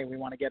say, hey, we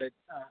want to get a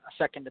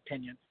second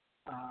opinion.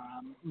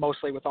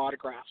 Mostly with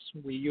autographs.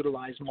 We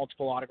utilize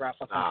multiple autograph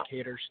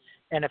authenticators,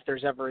 and if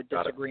there's ever a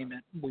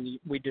disagreement,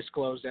 we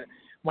disclose it.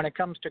 When it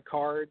comes to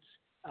cards,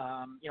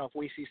 if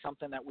we see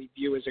something that we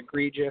view as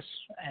egregious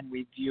and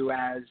we view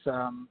as,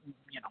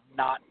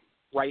 not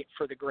right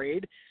for the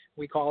grade,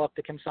 we call up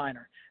the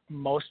consignor.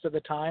 Most of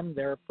the time,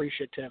 they're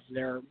appreciative.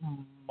 They're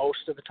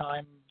most of the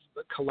time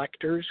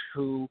collectors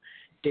who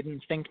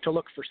didn't think to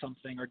look for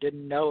something or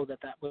didn't know that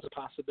was a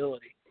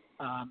possibility.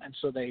 And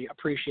so they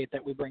appreciate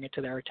that we bring it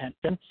to their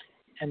attention.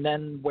 And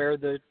then where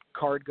the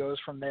card goes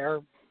from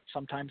there,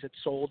 sometimes it's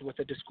sold with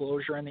a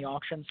disclosure in the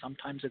auction.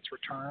 Sometimes it's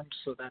returned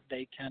so that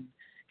they can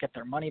get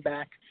their money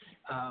back.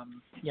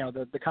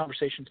 The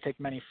conversations take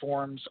many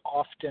forms,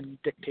 often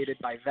dictated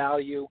by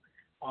value,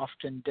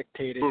 often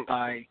dictated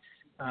by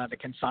the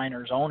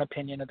consignor's own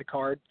opinion of the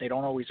card. They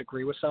don't always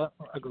agree with us.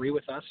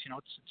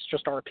 It's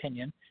just our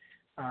opinion.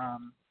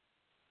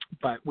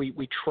 But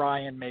we try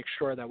and make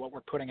sure that what we're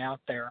putting out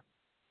there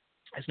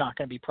is not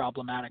going to be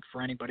problematic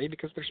for anybody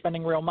because they're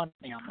spending real money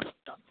on this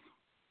stuff.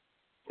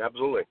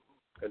 Absolutely,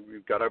 and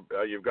you've got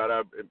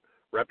a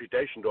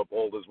reputation to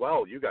uphold as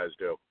well. You guys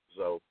do.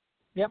 So.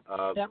 Yep.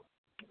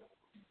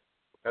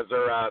 Has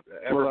there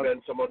ever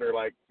been someone who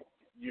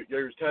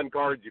there's 10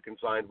 cards you can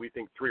sign, we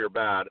think 3 are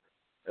bad,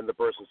 and the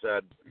person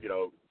said,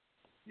 to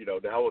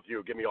hell with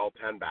you, give me all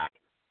 10 back,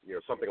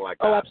 something like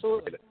that. Oh,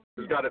 absolutely.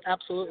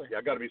 Absolutely.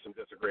 Yeah, got to be some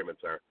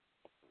disagreements there.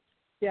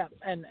 Yeah,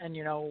 and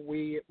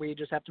we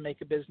just have to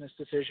make a business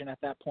decision at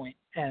that point,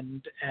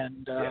 and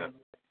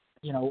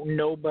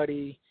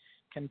nobody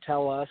can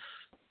tell us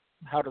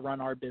how to run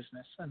our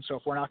business, and so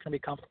if we're not going to be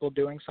comfortable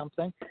doing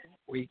something,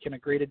 we can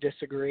agree to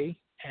disagree,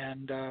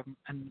 and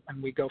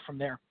we go from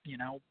there.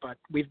 But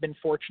we've been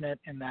fortunate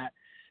in that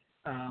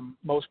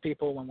most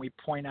people, when we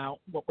point out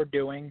what we're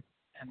doing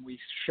and we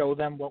show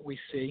them what we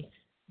see,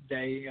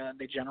 they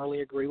generally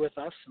agree with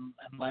us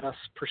and let us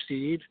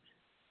proceed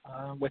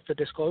with the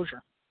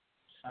disclosure.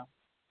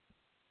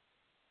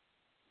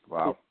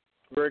 Wow.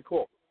 Very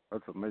cool.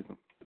 That's amazing.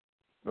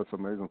 Well,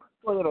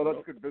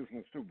 that's good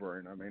business too,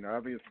 Brian.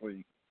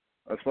 Obviously,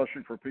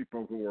 especially for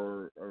people who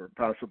are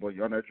possibly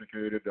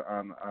uneducated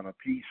on a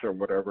piece or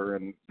whatever,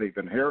 and they've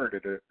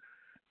inherited it,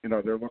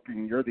 they're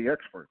looking. You're the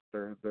expert.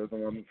 They're the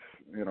ones,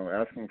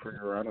 asking for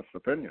your honest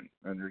opinion,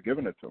 and you're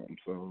giving it to them.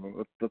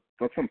 So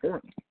that's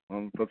important.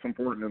 That's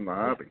important in the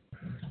hobby.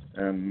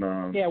 And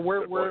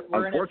we're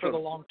in it for the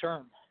long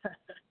term.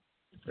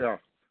 Yeah.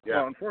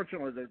 Well,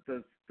 unfortunately,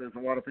 there's a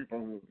lot of people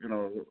who,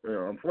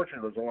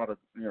 unfortunately, there's a lot of,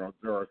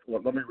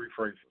 let me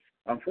rephrase this.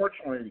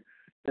 Unfortunately,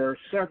 there are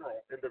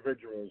several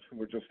individuals who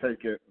would just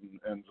take it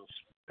and just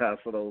pass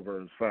it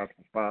over as fast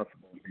as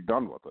possible and be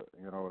done with it.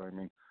 You know what I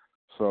mean?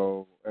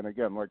 So, and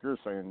again, like you're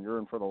saying, you're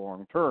in for the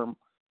long term,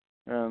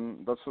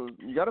 and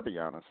you got to be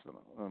honest in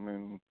it. I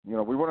mean,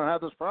 we wouldn't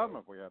have this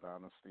problem if we had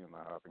honesty in the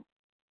hobby.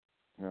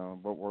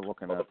 But we're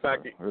looking at the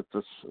fact that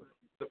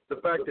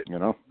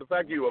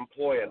you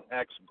employ an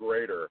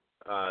ex-grader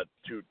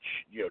to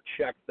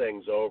check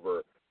things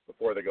over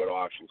before they go to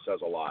auction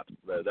says a lot.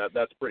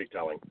 That's pretty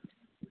telling.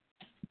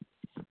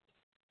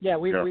 Yeah,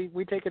 we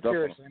take it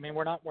seriously. I mean,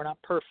 we're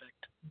not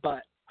perfect,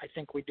 but I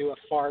think we do a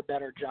far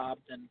better job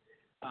than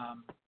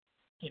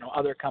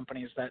other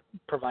companies that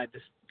provide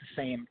the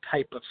same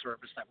type of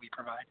service that we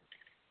provide.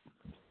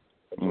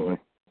 Absolutely.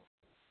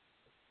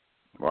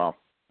 Wow.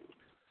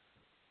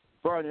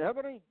 Brian, you have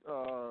any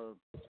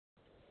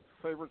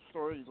favorite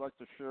story you'd like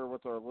to share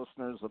with our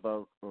listeners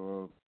about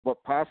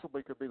what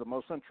possibly could be the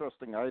most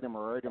interesting item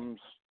or items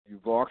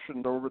you've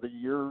auctioned over the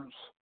years?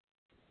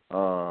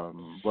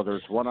 Whether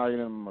it's one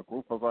item, a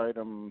group of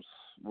items,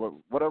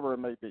 whatever it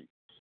may be.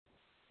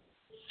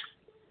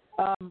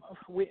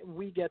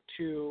 We get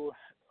to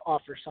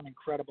offer some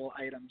incredible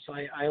items.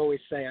 I always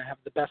say I have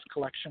the best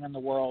collection in the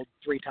world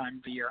 3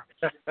 times a year.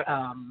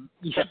 I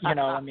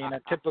mean, a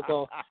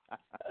typical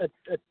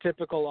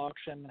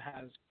auction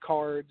has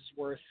cards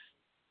worth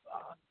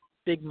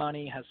big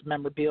money, has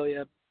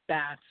memorabilia,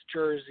 bats,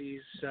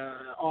 jerseys,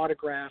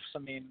 autographs. I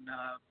mean,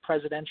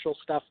 presidential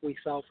stuff we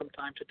sell from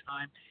time to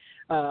time.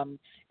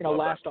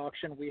 Last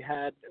auction we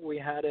had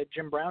a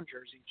Jim Brown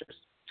jersey just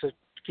to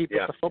keep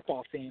with the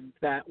football theme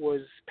that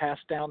was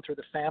passed down through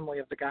the family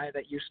of the guy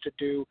that used to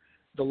do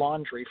the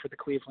laundry for the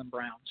Cleveland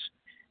Browns.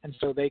 And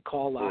so they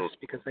call us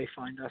because they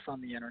find us on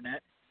the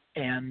internet.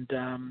 And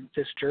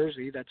this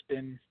jersey that's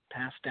been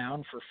passed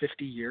down for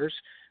 50 years,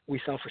 we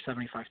sell for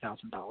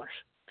 $75,000.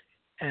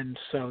 And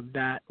so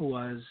that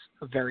was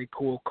a very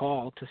cool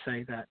call to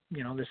say that,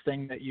 this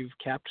thing that you've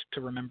kept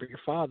to remember your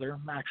father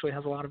actually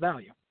has a lot of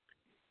value.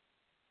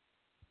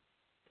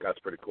 That's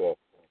pretty cool.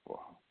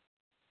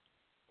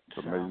 It's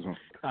amazing.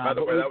 By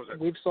the way,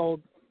 we've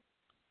sold.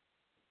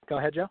 Go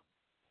ahead, Joe.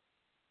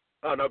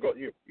 Oh no,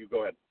 you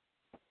go ahead.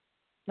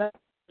 No, I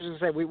was going to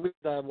say we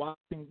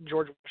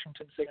George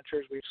Washington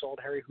signatures. We've sold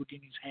Harry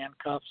Houdini's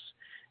handcuffs.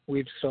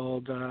 We've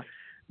sold the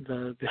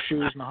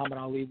shoes Muhammad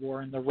Ali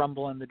wore in the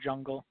Rumble in the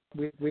Jungle.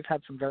 We've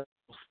had some very.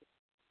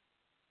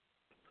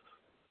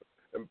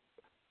 And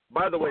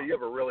by the way, you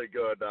have a really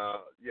good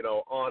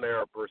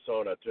on-air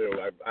persona too.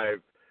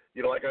 I've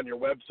like on your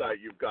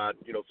website, you've got,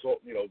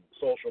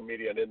 social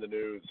media and in the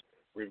news.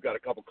 We've got a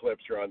couple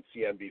clips here on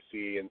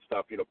CNBC and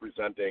stuff,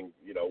 presenting,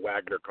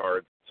 Wagner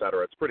cards, et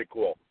cetera. It's pretty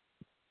cool.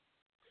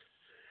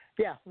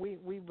 Yeah,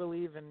 we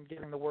believe in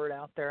getting the word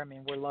out there. I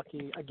mean, we're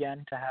lucky,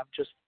 again, to have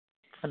just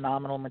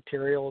phenomenal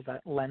material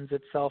that lends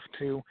itself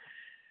to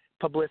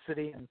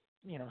publicity and,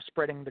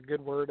 spreading the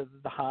good word of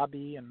the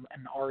hobby and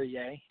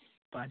REA.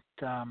 But,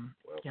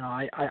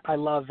 I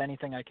love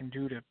anything I can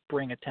do to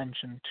bring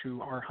attention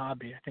to our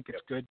hobby. I think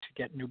it's good to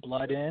get new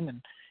blood in,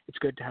 and it's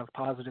good to have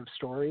positive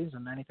stories,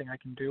 and anything I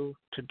can do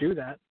to do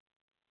that,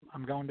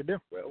 I'm going to do.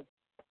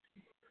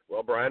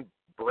 Well, Brian,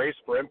 brace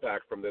for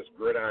impact from this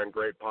Gridiron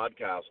Great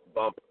podcast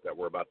bump that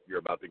you're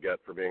about to get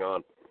for being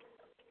on.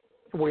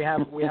 We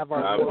have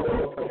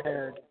our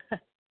prepared.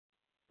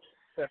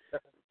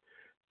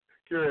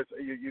 Curious,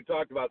 you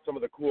talked about some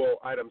of the cool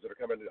items that are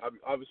coming.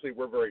 Obviously,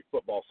 we're very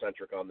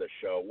football-centric on this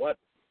show. What,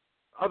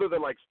 other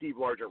than like Steve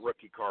Largent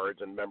rookie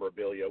cards and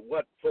memorabilia,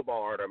 what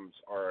football items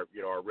are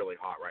really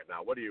hot right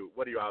now? What are you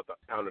out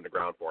pounding the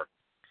ground for?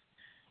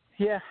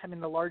 Yeah, I mean,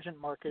 the Largent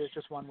market is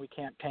just one we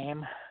can't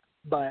tame,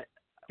 but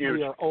huge.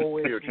 We are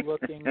always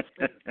looking.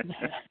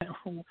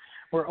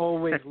 We're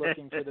always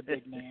looking for the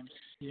big names.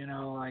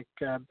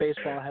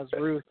 Baseball has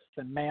Ruth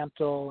and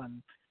Mantle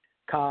and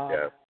Cobb.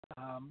 Yeah.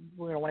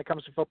 When it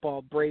comes to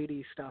football,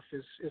 Brady stuff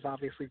is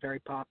obviously very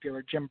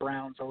popular. Jim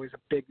Brown's always a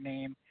big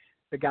name.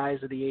 The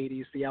guys of the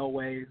 80s, the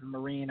Elway, the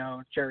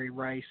Marino, Jerry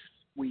Rice,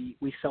 we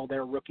sell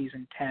their rookies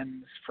and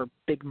 10s for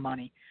big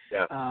money.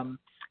 Yeah.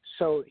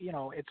 So,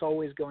 it's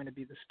always going to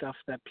be the stuff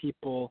that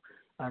people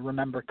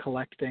remember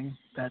collecting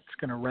that's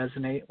going to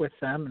resonate with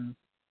them,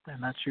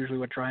 and that's usually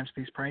what drives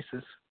these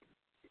prices.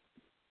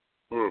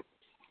 It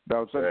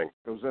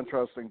was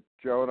interesting.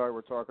 Joe and I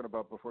were talking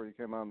about before you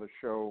came on the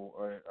show.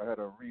 I had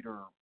a reader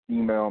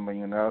email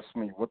me and ask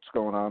me what's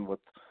going on with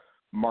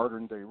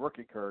modern-day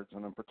rookie cards,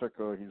 and in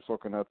particular, he's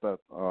looking at that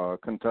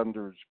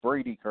Contenders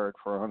Brady card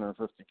for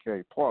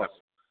 $150K plus.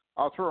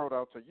 I'll throw it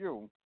out to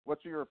you.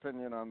 What's your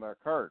opinion on that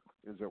card?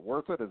 Is it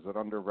worth it? Is it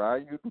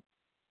undervalued?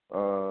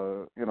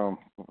 Why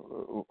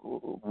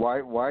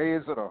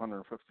is it a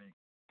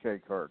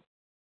 $150K card?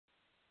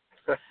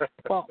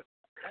 Well,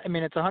 I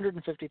mean, it's a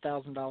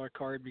 $150,000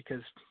 card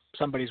because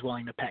somebody's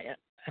willing to pay it,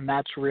 and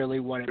that's really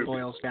what it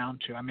boils down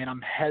to. I mean,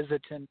 I'm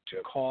hesitant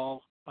to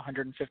call a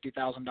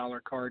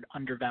 $150,000 card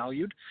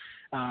undervalued.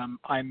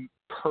 I'm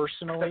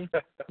personally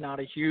not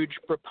a huge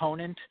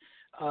proponent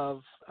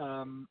of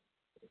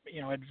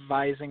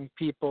advising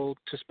people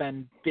to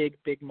spend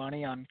big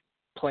money on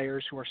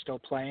players who are still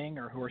playing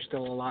or who are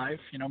still alive.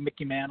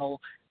 Mickey Mantle,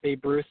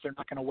 Babe Ruth, they're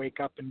not going to wake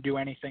up and do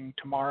anything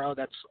tomorrow.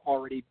 That's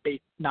already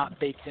not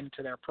baked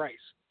into their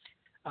price.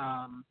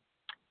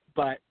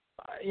 But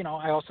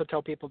I also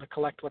tell people to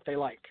collect what they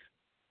like.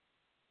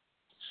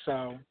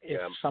 So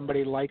if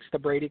somebody likes the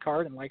Brady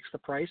card and likes the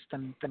price,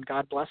 then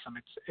God bless them.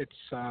 It's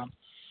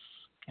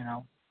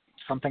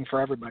something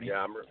for everybody.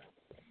 Yeah,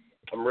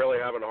 I'm really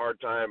having a hard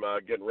time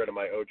getting rid of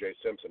my O.J.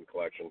 Simpson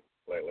collection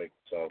lately.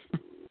 So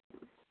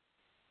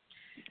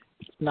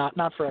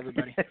not for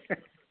everybody.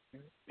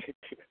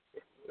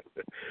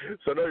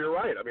 So no, you're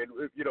right. I mean,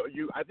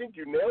 I think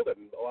you nailed it,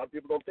 and a lot of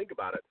people don't think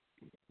about it.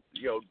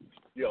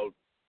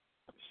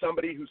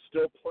 Somebody who's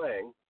still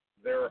playing,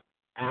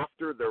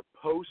 after their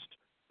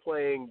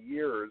post-playing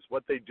years,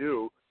 what they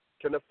do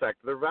can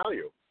affect their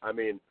value. I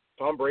mean,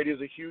 Tom Brady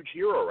is a huge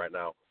hero right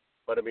now,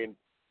 but I mean,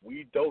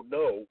 we don't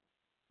know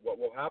what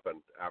will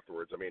happen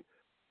afterwards. I mean,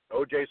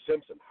 O.J.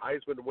 Simpson,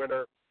 Heisman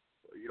winner,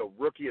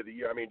 Rookie of the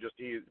Year. I mean, just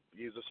he's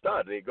a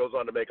stud, and he goes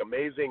on to make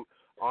amazing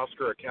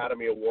Oscar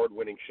Academy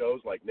Award-winning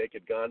shows like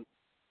Naked Gun,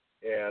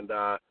 and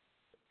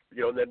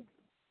and then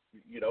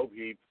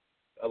he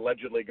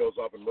allegedly goes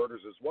off and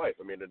murders his wife.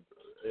 I mean,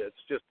 it's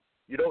just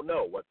you don't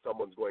know what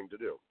someone's going to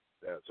do.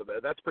 So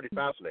that's pretty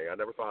fascinating. I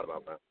never thought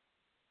about that.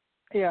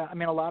 Yeah, I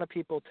mean, a lot of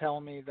people tell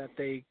me that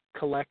they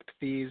collect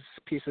these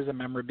pieces of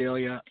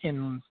memorabilia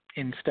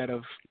instead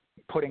of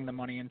putting the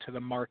money into the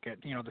market,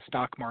 the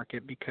stock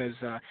market, because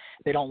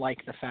they don't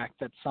like the fact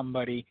that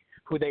somebody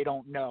who they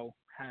don't know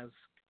has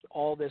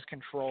all this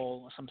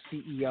control, some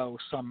CEO,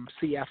 some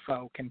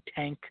CFO can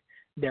tank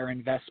their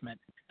investment.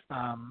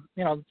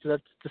 That's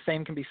the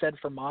same can be said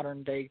for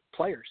modern day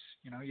players.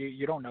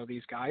 You don't know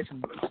these guys,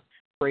 and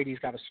Brady's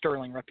got a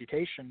sterling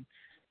reputation,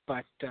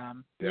 but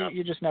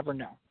you just never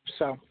know.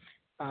 So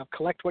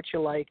collect what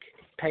you like,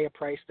 pay a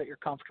price that you're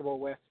comfortable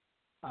with.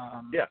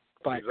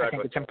 But exactly. I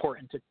think it's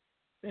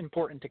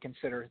important to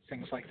consider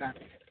things like that.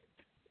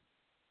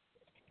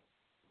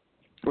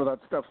 Well,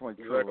 that's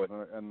definitely true,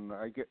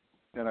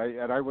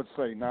 and I would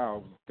say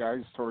now,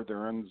 guys toward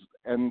their ends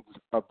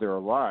of their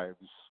lives,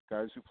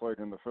 guys who played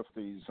in the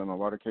 50s and a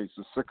lot of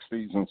cases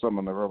 60s and some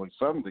in the early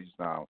 70s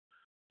now,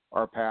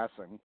 are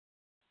passing,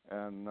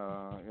 and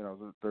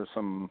there's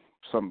some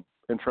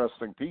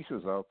interesting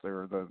pieces out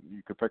there that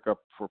you could pick up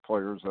for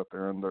players at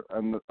their end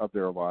of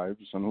their lives,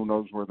 and who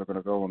knows where they're going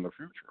to go in the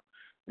future.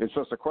 It's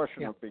just a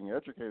question of being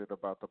educated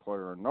about the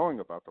player and knowing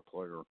about the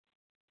player,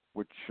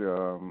 which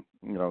there's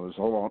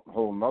a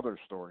whole another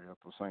story at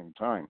the same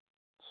time.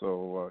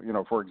 So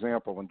for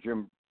example, when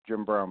Jim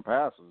Brown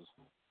passes,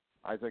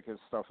 I think his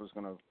stuff is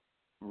going to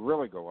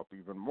really go up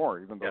even more,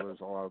 even though there's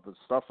a lot of good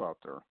stuff out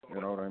there. You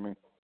know what I mean?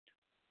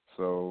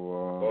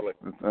 So totally.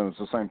 And it's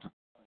the same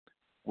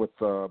with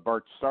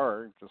Bart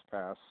Starr, just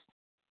passed.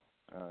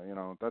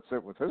 That's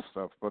it with his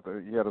stuff. But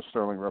he had a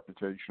sterling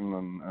reputation,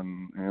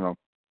 and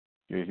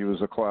he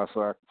was a class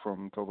act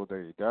from until the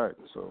day he died.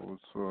 So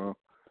it's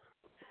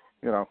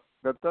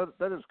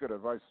that is good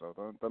advice,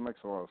 though. That makes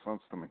a lot of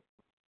sense to me,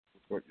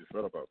 what you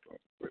said about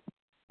that.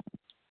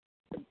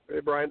 Hey,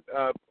 Brian,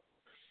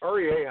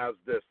 REA has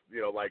this,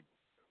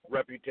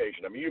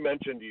 reputation. I mean, you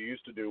mentioned you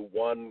used to do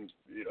one.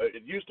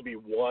 It used to be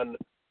one,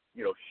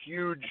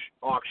 huge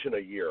auction a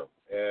year,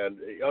 and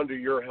under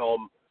your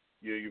helm,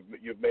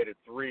 you've made it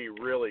 3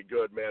 really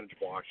good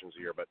manageable auctions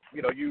a year. But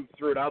you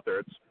threw it out there.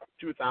 It's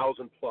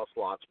 2,000 plus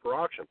lots per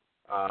auction.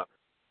 So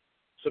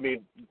I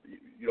mean,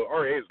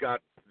 REA's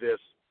got this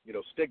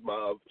stigma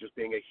of just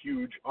being a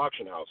huge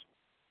auction house.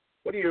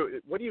 What do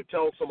you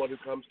tell someone who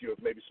comes to you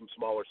with maybe some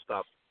smaller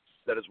stuff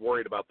that is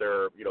worried about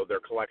their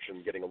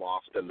collection getting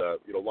lost in the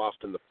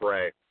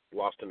fray,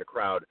 lost in the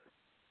crowd?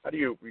 How do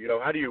you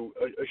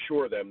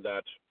assure them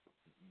that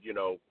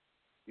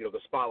the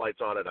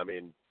spotlight's on it? I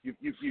mean,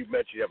 you've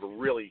mentioned you have a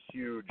really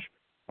huge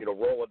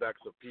Rolodex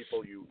of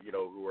people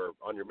who are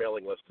on your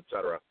mailing list, et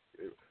cetera.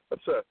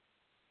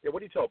 What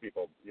do you tell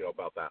people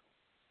about that?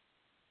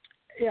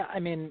 Yeah, I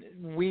mean,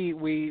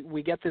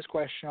 we get this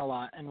question a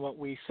lot, and what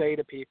we say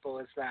to people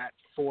is that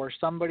for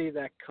somebody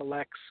that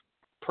collects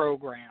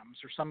programs,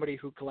 or somebody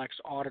who collects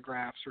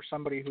autographs, or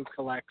somebody who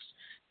collects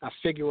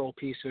figural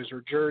pieces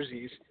or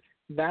jerseys,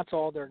 that's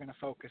all they're going to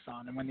focus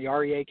on. And when the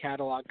REA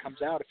catalog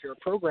comes out, if you're a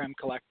program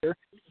collector,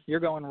 you're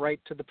going right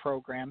to the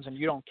programs, and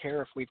you don't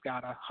care if we've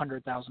got a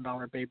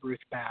 $100,000 Babe Ruth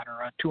bat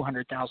or a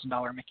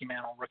 $200,000 Mickey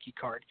Mantle rookie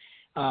card.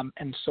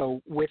 And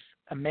so with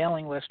a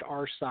mailing list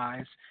our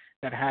size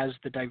that has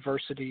the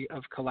diversity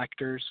of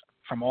collectors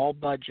from all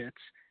budgets,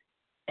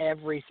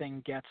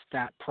 everything gets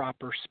that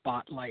proper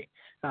spotlight,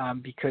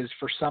 because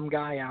for some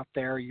guy out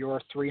there,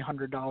 your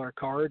 $300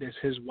 card is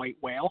his white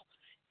whale,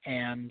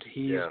 and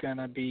he's going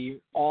to be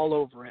all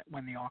over it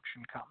when the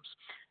auction comes.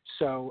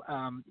 So,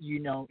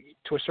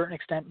 to a certain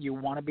extent, you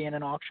want to be in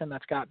an auction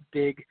that's got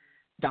big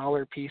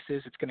dollar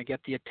pieces. It's going to get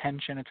the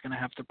attention. It's going to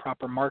have the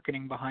proper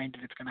marketing behind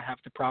it. It's going to have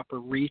the proper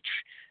reach.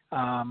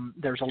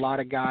 There's a lot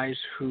of guys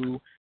who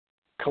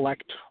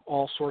collect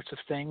all sorts of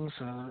things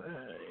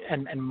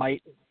and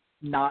might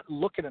not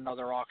look at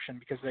another auction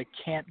because they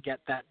can't get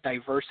that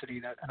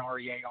diversity that an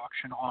REA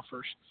auction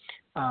offers.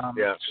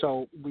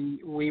 So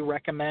we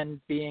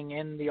recommend being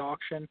in the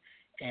auction,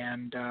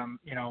 and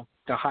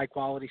the high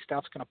quality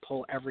stuff's going to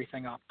pull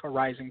everything up. A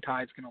rising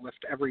tide's going to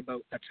lift every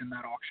boat that's in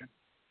that auction.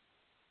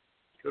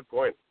 Good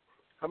point.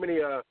 How many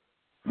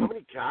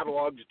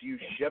catalogs do you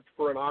ship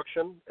for an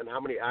auction, and how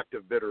many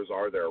active bidders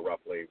are there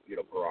roughly,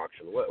 per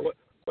auction?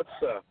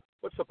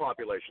 What's the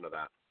population of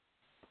that?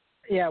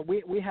 Yeah,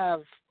 we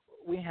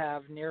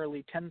have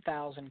nearly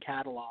 10,000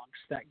 catalogs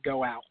that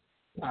go out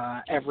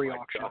every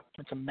auction. God.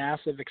 It's a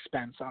massive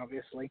expense,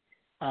 obviously.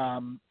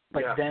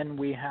 Then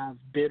we have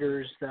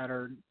bidders that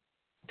are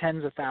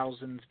tens of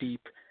thousands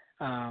deep.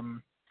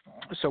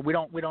 So we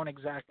don't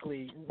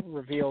exactly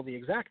reveal the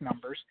exact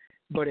numbers,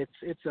 but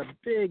it's a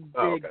big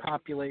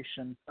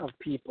population of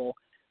people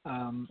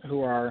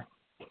who are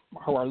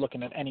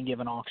looking at any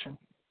given auction.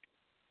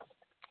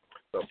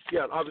 So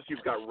obviously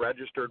you've got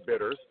registered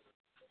bidders,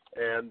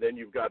 and then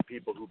you've got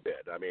people who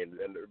bid. I mean,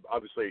 and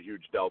obviously a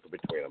huge delta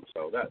between them.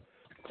 So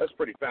that's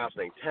pretty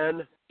fascinating.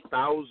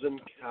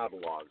 10,000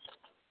 catalogs.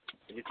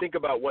 And you think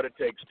about what it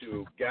takes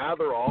to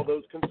gather all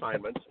those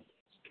consignments,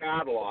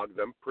 catalog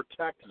them,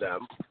 protect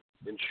them,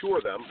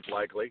 insure them,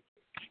 likely,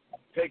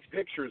 take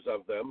pictures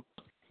of them,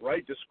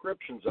 write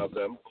descriptions of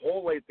them,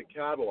 collate the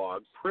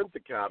catalog, print the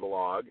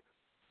catalog,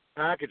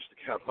 package the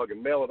catalog,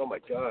 and mail it. Oh, my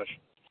gosh.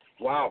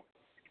 Wow.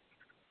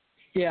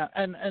 Yeah,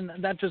 and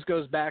that just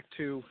goes back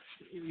to,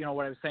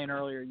 what I was saying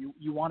earlier.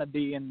 You want to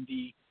be in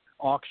the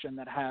auction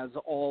that has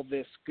all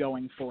this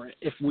going for it.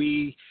 If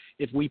we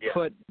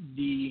put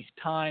the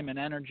time and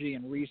energy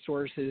and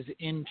resources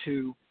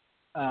into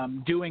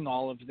doing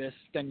all of this,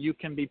 then you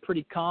can be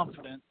pretty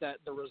confident that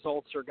the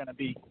results are going to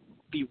be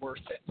worth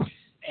it.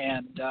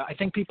 And I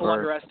think people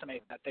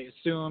underestimate that. They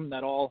assume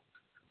that all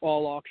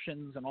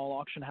auctions and all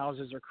auction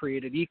houses are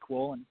created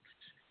equal, and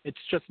it's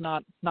just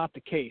not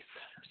the case.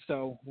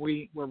 So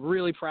we're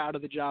really proud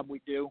of the job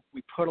we do.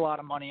 We put a lot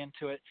of money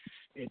into it.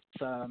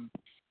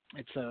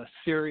 It's a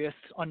serious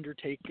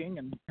undertaking,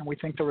 and we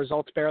think the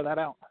results bear that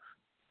out.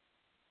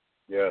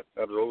 Yeah,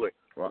 absolutely.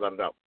 Without a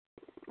doubt.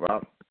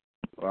 Wow.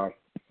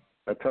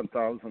 That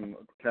 10,000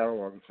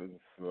 catalogs is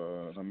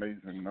an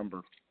amazing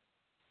number.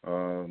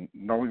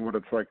 Knowing what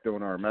it's like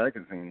doing our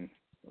magazine,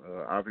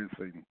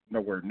 obviously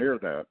nowhere near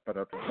that, but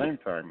at the same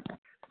time,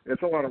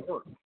 it's a lot of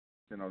work,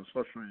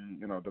 especially,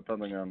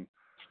 depending on,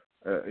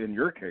 in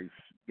your case,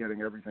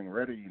 getting everything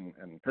ready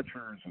and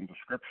pictures and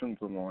descriptions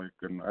and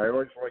and I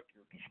always like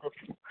your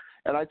description.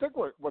 And I think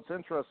what's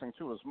interesting,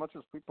 too, as much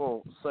as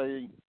people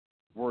say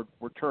we're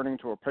turning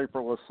to a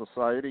paperless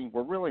society,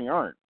 we really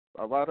aren't.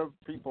 A lot of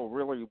people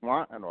really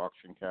want an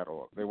auction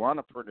catalog. They want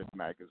a printed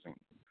magazine.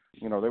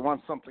 They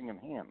want something in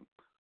hand.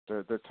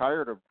 They're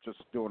tired of just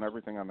doing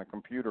everything on the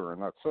computer,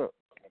 and that's it.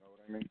 You know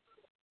what I mean?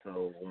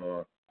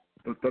 So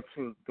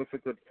that's a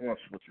good plus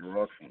with your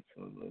auction.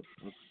 So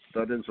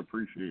that is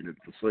appreciated,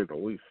 to say the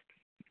least.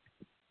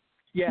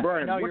 Yeah,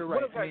 Brian, you're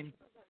right.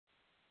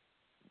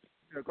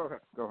 Yeah, go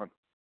ahead.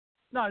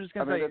 No, I was just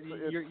gonna say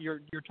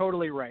you're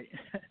totally right.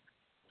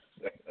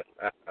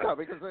 No,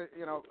 because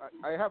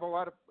I have a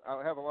lot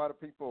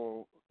of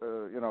people.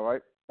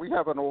 We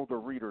have an older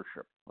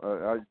readership.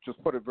 I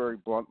just put it very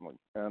bluntly,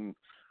 and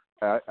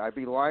I'd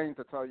be lying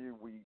to tell you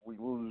we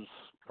lose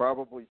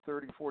probably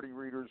 30, 40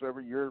 readers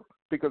every year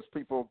because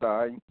people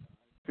die,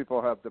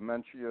 people have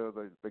dementia,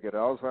 they get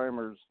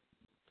Alzheimer's,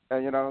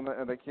 and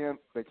and they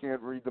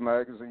can't read the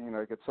magazine.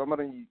 I get so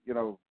many,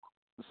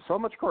 so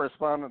much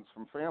correspondence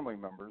from family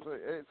members.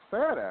 It's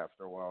sad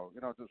after a while,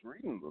 just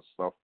reading this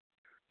stuff.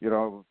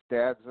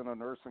 Dad's in a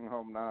nursing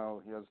home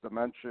now. He has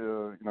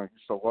dementia. He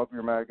used to love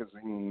your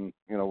magazine.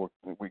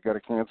 We got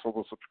to cancel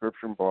the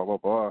subscription. Blah blah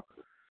blah.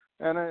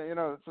 And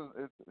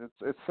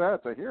it's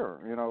sad to hear.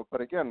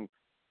 But again,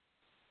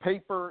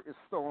 paper is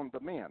still in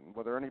demand,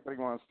 whether anybody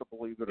wants to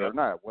believe it or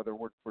not. Whether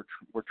we're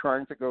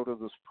trying to go to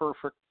this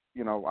perfect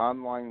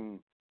online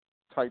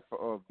type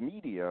of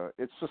media,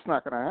 it's just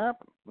not going to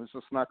happen. It's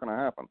just not going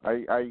to happen.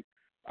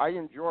 I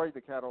enjoy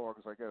the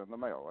catalogs I get in the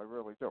mail. I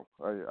really do.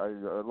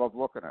 I love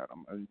looking at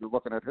them. And you're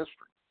looking at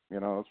history.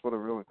 That's what it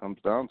really comes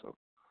down to.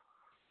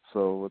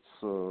 So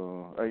it's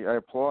I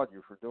applaud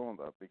you for doing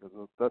that, because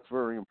that's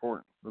very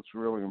important. That's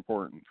really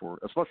important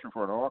especially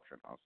for an auction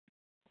house.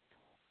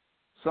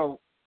 So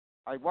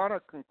I want to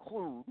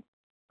conclude,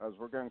 as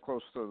we're getting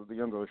close to the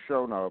end of the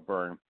show now,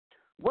 Brian.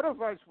 What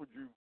advice would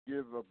you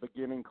give a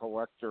beginning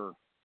collector?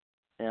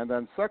 And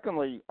then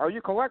secondly, are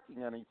you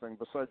collecting anything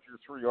besides your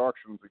 3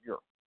 auctions a year?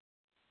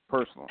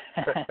 Personally.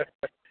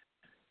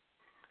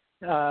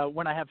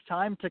 When I have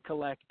time to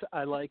collect,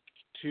 I like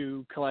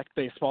to collect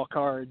baseball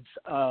cards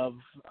of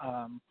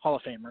Hall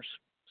of Famers.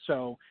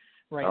 So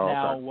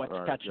now what's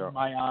catching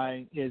my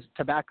eye is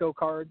tobacco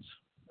cards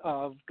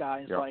of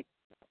guys like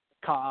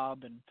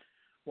Cobb and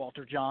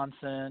Walter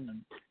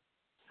Johnson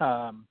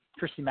and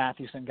Christy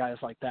Mathewson, guys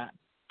like that.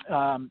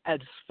 As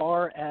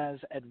far as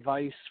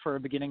advice for a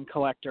beginning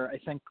collector, I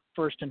think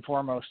first and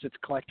foremost, it's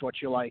collect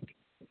what you like.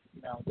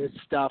 You know, this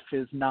stuff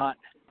is not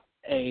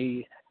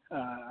a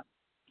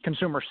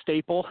consumer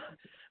staple.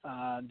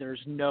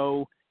 There's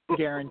no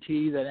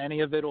guarantee that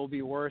any of it will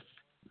be worth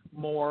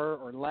more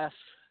or less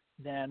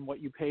than what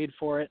you paid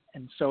for it.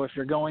 And so if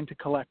you're going to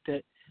collect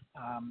it,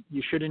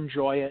 you should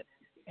enjoy it,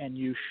 and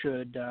you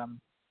should,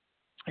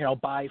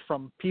 buy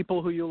from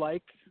people who you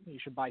like. You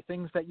should buy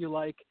things that you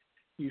like.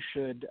 You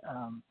should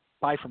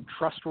buy from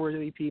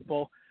trustworthy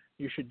people.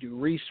 You should do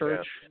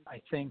research. Yeah.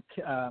 I think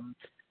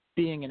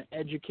being an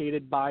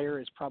educated buyer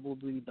is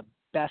probably the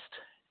best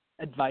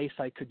advice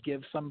I could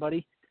give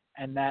somebody,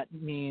 and that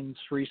means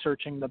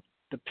researching the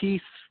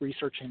piece,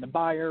 researching the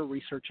buyer,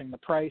 researching the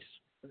price,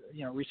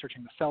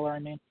 researching the seller, I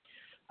mean.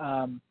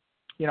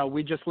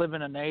 We just live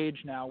in an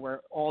age now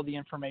where all the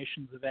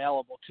information is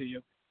available to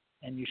you,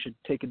 and you should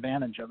take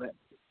advantage of it.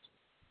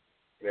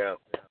 Yeah.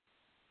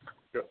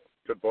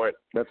 Good point.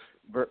 That's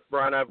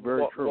Brian, I have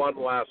very true. One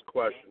last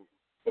question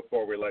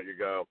before we let you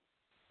go.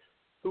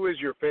 Who is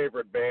your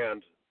favorite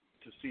band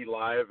to see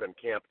live and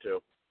camp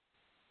to?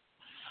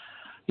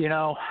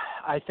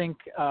 I think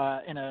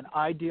in an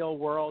ideal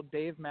world,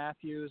 Dave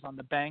Matthews on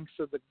the banks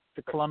of the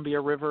Columbia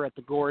River at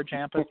the Gorge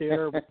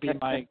Amphitheater would be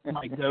my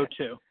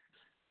go-to.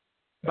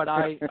 But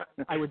I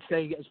would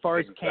say, as far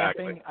as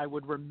camping, I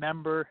would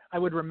remember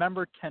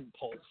tent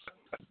poles.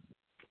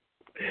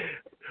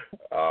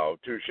 Oh,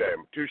 touche,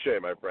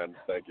 my friend.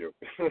 Thank you.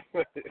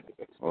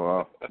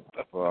 Well,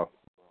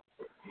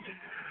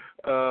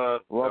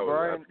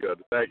 Brian, that's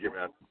good. Thank you,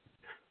 man.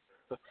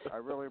 I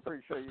really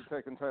appreciate you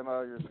taking time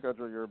out of your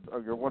schedule.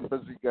 You're one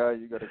busy guy.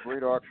 You got a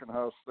great auction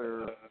house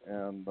there,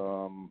 and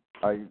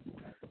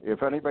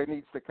if anybody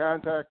needs to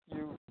contact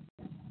you,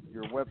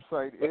 your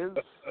website is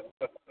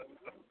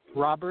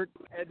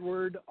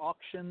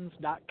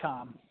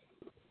RobertEdwardAuctions.com.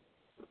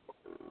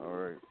 All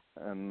right,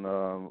 and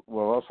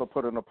we'll also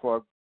put in a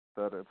plug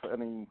that if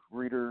any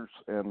readers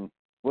and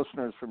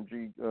listeners from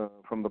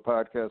the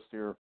podcast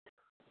here,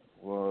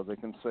 well, they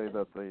can say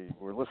that they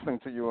were listening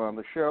to you on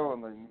the show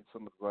and they need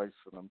some advice,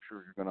 and I'm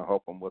sure you're going to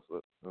help them with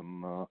it.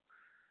 And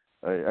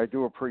I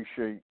do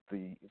appreciate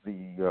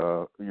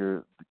your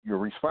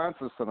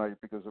responses tonight,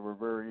 because they were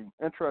very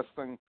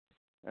interesting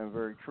and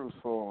very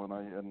truthful. And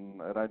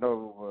I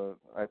know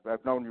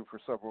I've known you for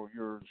several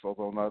years,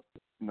 although not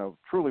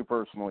truly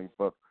personally,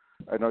 but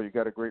I know you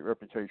got a great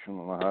reputation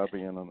in the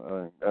hobby, and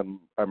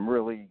I'm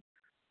really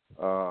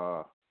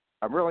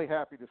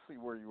happy to see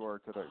where you are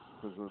today,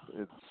 because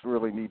it's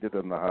really needed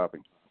in the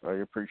hobby. I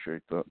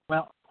appreciate that.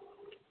 Well,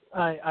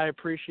 I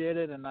appreciate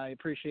it, and I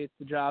appreciate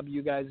the job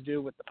you guys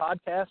do with the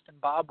podcast,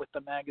 and Bob with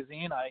the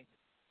magazine. I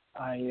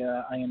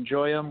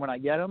enjoy them when I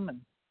get them,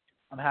 and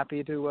I'm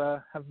happy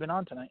to have been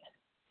on tonight.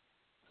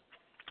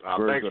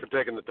 Thanks for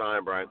taking the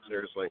time, Brian.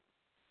 Seriously.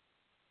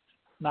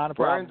 Not a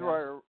problem. Brian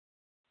Dwyer,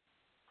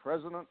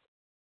 President,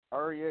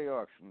 REA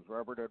Auctions,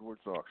 Robert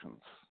Edwards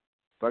Auctions.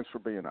 Thanks for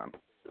being on.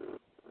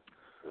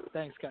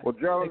 Thanks, guys. Well,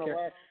 Joe,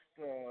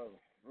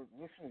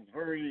 this was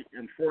very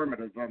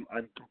informative.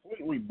 I'm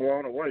completely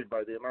blown away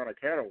by the amount of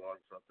catalogs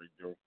that they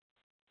do,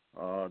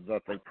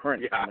 that they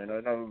print. Yeah. I mean,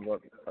 I know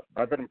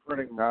I've been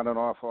printing on and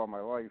off all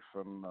my life,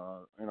 and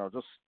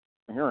just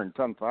hearing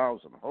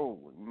 10,000,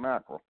 holy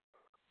mackerel,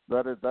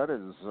 that is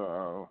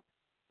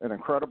an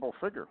incredible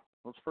figure.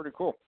 That's pretty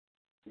cool.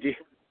 Yeah,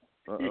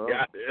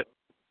 yeah, it is.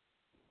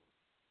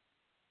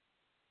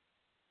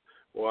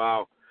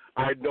 Wow,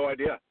 I had no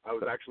idea. I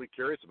was actually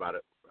curious about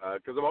it,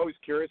 because I'm always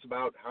curious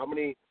about how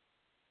many.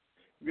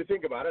 If you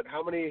think about it,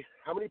 how many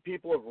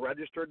people have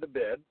registered to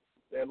bid?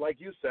 And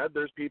like you said,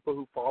 there's people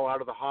who fall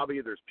out of the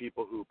hobby. There's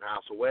people who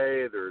pass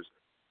away. There's,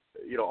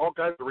 all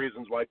kinds of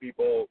reasons why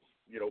people,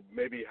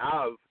 maybe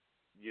have,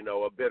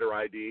 a bidder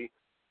ID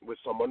with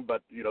someone,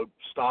 but,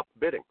 stop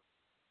bidding.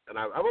 And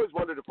I've always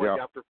wondered if,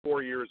 after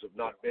 4 years of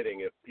not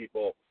bidding, if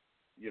people,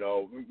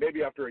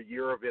 maybe after a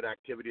year of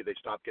inactivity, they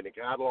stop getting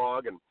a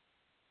catalog. And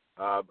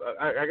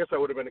I guess that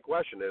would have been a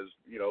question is,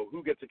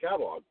 who gets a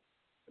catalog?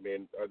 I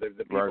mean, are they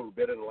the people who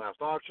bid in the last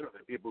auction? Are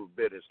they people who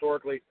bid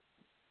historically?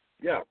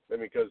 Yeah, I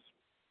mean, because,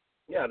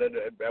 then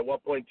at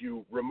what point do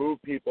you remove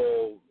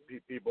people's,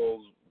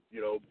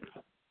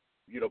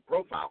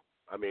 profile?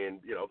 I mean,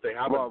 if they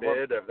haven't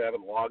bid, if they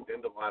haven't logged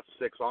into the last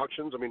 6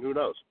 auctions, I mean, who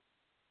knows?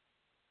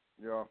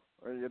 Yeah,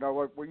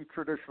 what we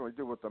traditionally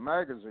do with the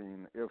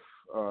magazine, if,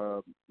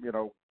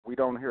 we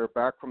don't hear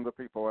back from the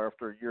people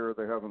after a year,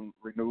 they haven't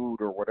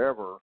renewed or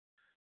whatever,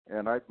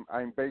 and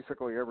I'm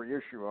basically every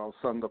issue, I'll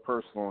send a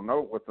personal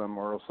note with them,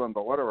 or I'll send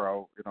a letter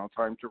out,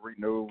 time to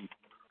renew.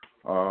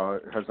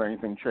 Has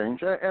anything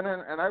changed? And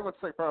I would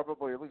say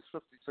probably at least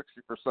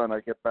 50-60% I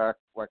get back.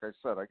 Like I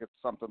said, I get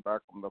something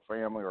back from the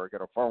family, or I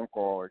get a phone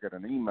call, or I get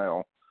an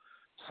email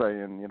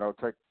saying,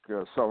 take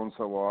so and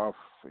so off.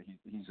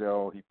 He's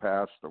ill, he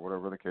passed, or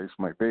whatever the case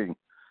might be.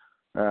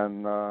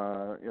 And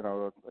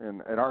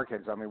in our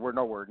case, I mean, we're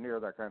nowhere near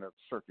that kind of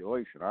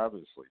circulation,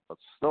 obviously, but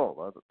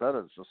still, that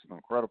is just an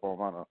incredible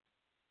amount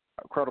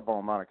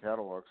of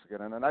catalogs to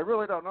get in. And I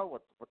really don't know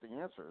what the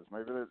answer is.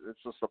 Maybe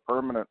it's just a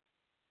permanent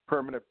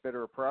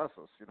bidder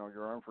process.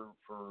 You're on for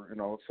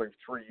let's say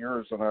 3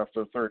 years, and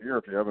after the third year,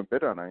 if you haven't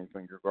bid on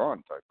anything, you're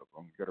gone type of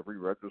thing. You got to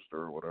re-register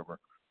or whatever.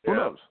 Yeah. Who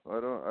knows? I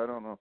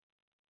don't know.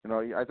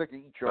 I think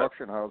each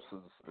auction house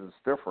is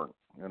different.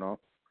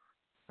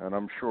 And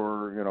I'm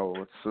sure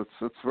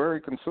it's very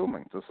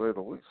consuming, to say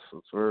the least.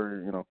 It's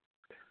very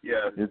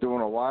Yeah. you're doing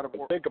a lot of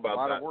work. Think about a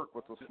lot that. of work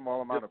with a small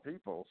amount of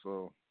people.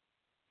 So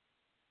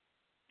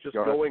just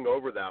Go ahead. going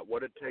over that,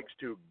 what it takes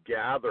to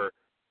gather.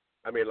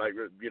 I mean, like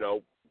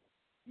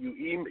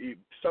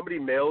somebody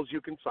mails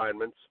you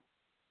consignments.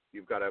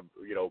 You've got to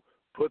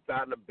put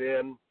that in a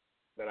bin.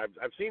 And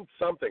I've seen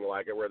something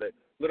like it where they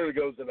literally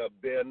goes in a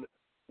bin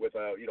with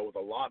a with a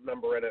lot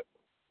number in it.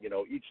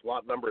 Each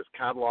lot number is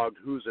cataloged,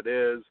 whose it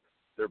is,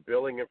 their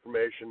billing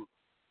information,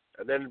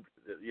 and then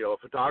a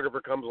photographer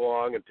comes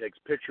along and takes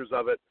pictures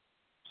of it.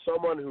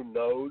 Someone who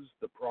knows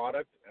the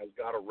product has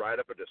got to write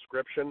up a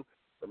description,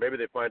 or maybe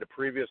they find a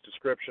previous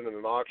description in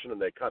an auction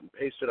and they cut and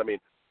paste it. I mean,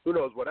 who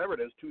knows? Whatever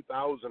it is,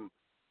 2,000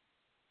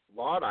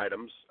 lot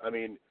items. I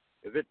mean,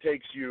 if it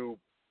takes you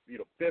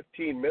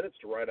 15 minutes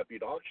to write up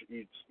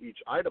each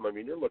item, I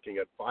mean, you're looking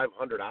at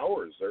 500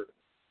 hours.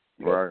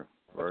 Right.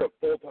 It's a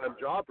full-time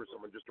job for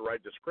someone just to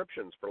write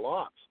descriptions for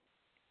lots.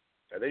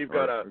 And then you've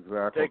got to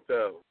take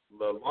the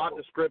lot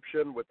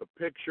description with the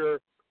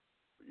picture,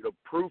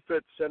 proof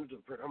it, send it to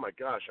the print. Oh my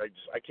gosh,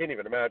 I can't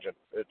even imagine.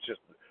 It's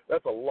just,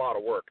 that's a lot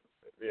of work,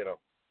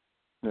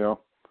 Yeah.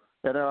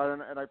 And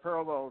I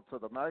parallel to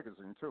the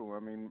magazine too. I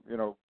mean,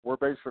 we're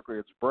basically,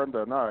 it's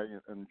Brenda and I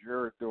and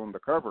Jared doing the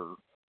cover,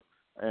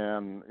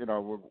 and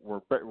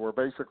we're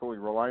basically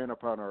relying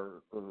upon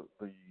our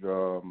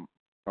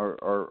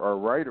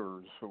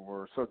writers who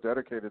are so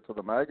dedicated to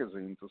the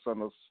magazine to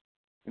send us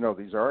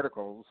these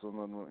articles, and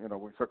then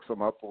we fix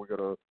them up. We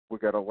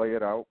gotta lay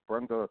it out.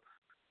 Brenda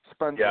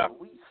spends at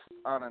least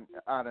on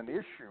an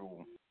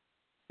issue,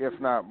 if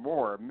not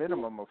more, a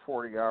minimum of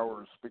 40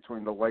 hours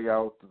between the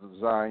layout, the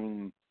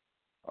design,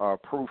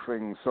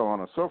 proofing, so on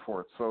and so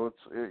forth. So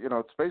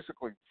it's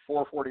basically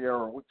 4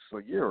 40-hour weeks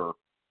a year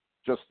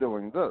just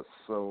doing this.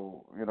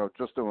 So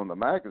just doing the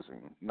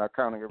magazine, not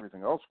counting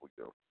everything else we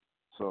do.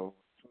 So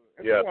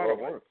it's a lot of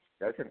work.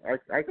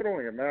 I can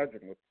only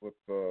imagine with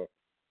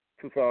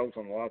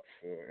 2,000 lots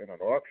in an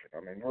auction. I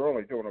mean, we're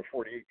only doing a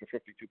 48 to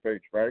 52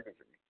 page magazine.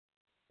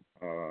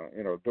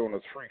 Doing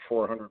a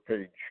 300-400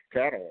 page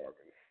catalog.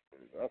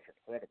 That's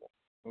incredible.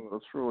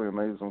 That's really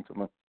amazing to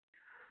me.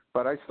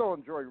 But I still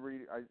enjoy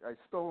reading. I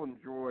still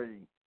enjoy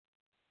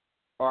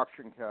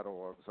auction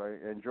catalogs. I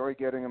enjoy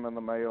getting them in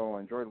the mail.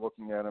 I enjoy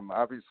looking at them.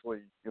 Obviously,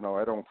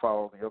 I don't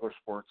follow the other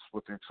sports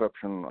with the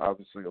exception,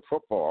 obviously, of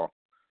football.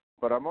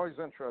 But I'm always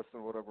interested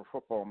in whatever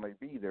football may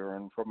be there.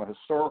 And from a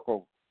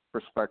historical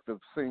perspective,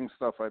 seeing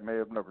stuff I may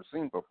have never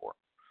seen before,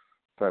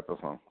 type of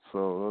thing.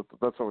 So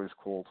that's always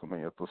cool to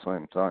me at the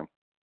same time.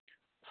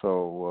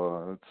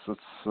 So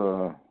it's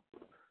a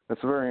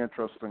very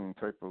interesting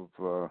type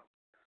of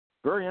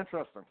very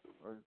interesting.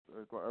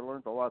 I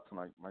learned a lot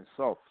tonight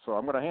myself. So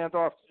I'm going to hand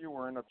off to you.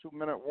 We're in a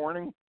 2-minute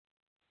warning.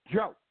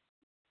 Joe,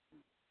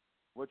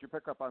 what'd you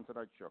pick up on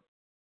tonight's show?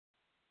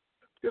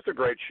 It's a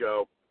great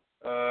show.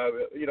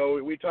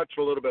 We touched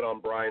a little bit on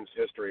Brian's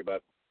history,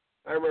 but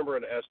I remember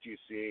in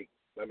SGC,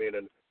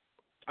 and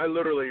I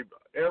literally,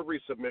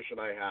 every submission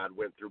I had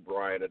went through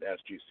Brian at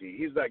SGC.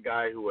 He's that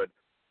guy who would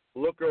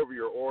look over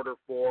your order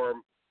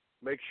form,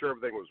 make sure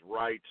everything was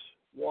right,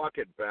 walk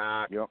it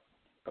back. Yep.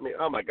 I mean,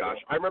 oh my gosh.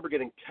 I remember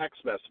getting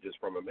text messages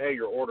from him, hey,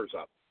 your order's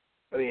up.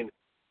 I mean,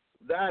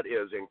 that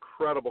is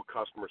incredible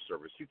customer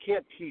service. You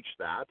can't teach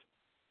that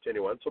to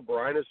anyone. So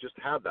Brian has just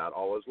had that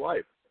all his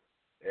life.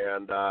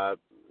 And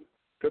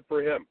good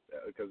for him,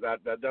 because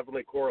that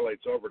definitely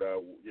correlates over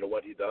to,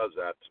 what he does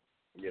at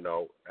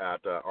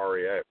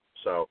REA.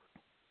 So,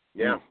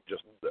 yeah,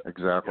 just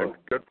exactly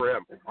good for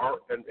him.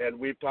 And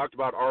we've talked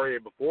about REA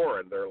before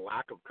and their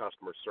lack of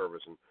customer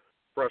service and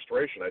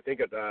frustration. I think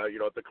at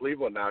the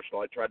Cleveland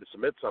National, I tried to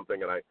submit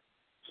something and I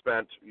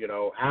spent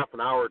half an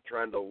hour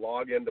trying to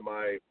log into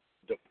my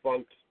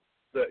defunct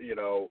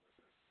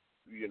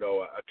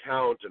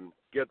account and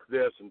get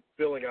this and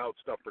filling out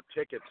stuff for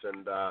tickets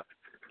and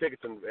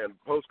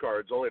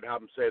postcards, only to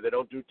have them say they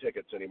don't do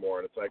tickets anymore.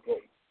 And it's like,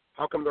 well,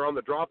 how come they're on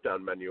the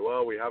drop-down menu?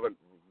 Well, we haven't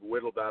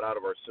whittled that out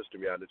of our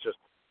system yet. And it's just,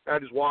 I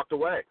just walked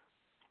away.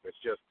 It's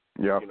just,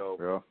 he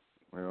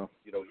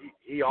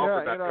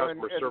offered that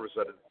customer service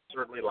that is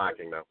certainly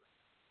lacking now.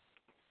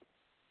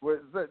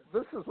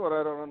 This is what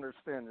I don't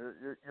understand.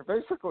 You're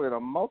basically in a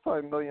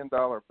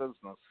multi-million-dollar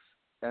business,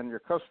 and your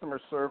customer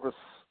service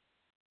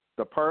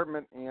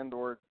department and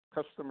or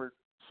customer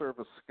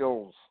service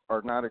skills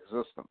are not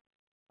existent.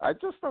 I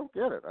just don't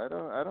get it. I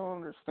don't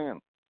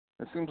understand.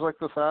 It seems like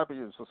this hobby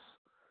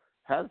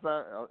has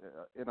that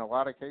in a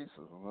lot of cases,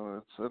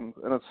 and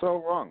it's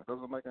so wrong. It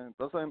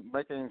doesn't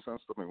make any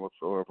sense to me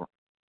whatsoever.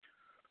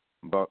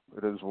 But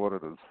it is what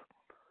it is.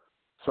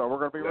 So we're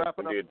going to be Yes,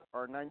 wrapping indeed. up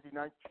our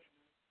 99th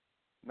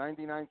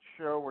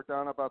show. We're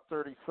down about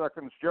 30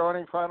 seconds. Joe,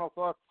 any final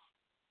thoughts?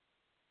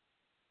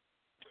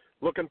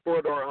 Looking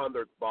forward to our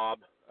 100th, Bob.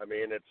 I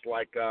mean, it's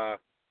like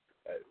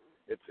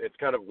it's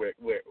kind of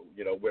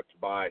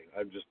whipped by.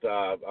 I'm just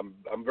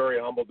I'm very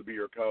humbled to be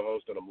your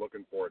co-host, and I'm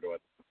looking forward to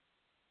it.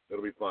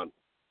 It'll be fun.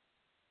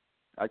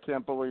 I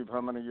can't believe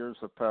how many years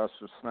have passed.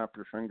 Just snap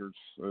your fingers.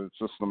 It's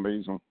just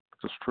amazing.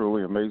 Just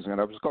truly amazing.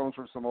 And I was going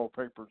through some old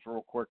papers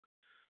real quick.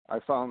 I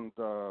found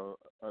the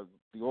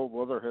old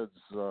Leatherheads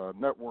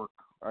network.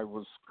 I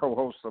was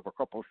co-host of a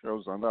couple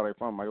shows on that. I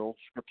found my old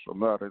scripts from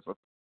that. I said,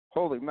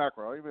 holy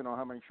mackerel, I don't even know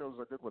how many shows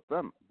I did with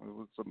them.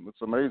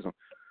 It's amazing.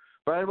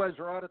 But anyways,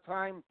 we're out of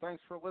time.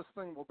 Thanks for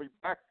listening. We'll be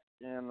back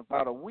in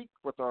about a week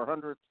with our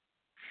 100th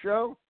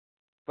show.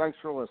 Thanks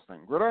for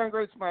listening.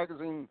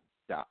 GridironGreatsMagazine.com.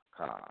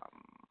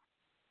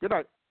 Good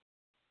night.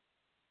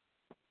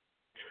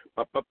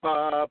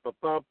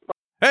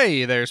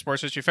 Hey there,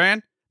 sports history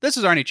fan. This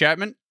is Arnie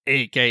Chapman,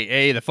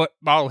 a.k.a. the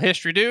Football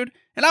History Dude,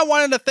 and I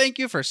wanted to thank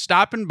you for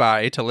stopping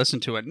by to listen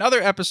to another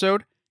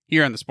episode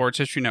here on the Sports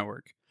History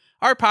Network.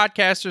 Our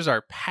podcasters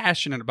are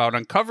passionate about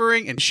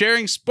uncovering and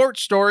sharing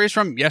sports stories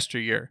from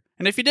yesteryear.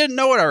 And if you didn't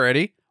know it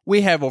already,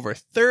 we have over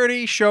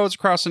 30 shows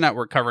across the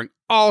network covering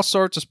all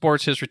sorts of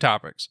sports history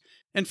topics.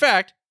 In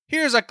fact,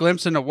 here's a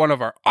glimpse into one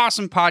of our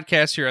awesome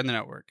podcasts here on the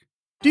network.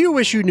 Do you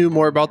wish you knew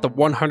more about the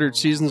 100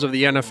 seasons of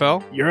the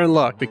NFL? You're in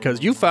luck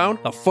because you found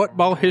the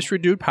Football History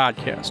Dude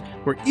podcast,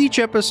 where each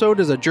episode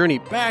is a journey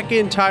back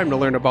in time to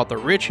learn about the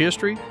rich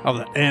history of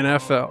the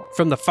NFL.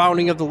 From the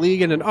founding of the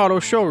league in an auto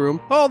showroom,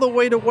 all the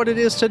way to what it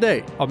is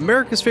today,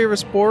 America's favorite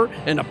sport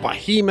and a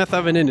behemoth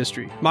of an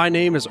industry. My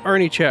name is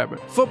Arnie Chapman.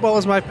 Football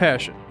is my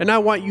passion, and I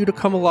want you to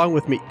come along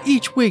with me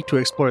each week to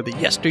explore the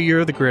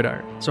yesteryear of the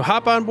gridiron. So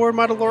hop on board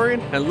my DeLorean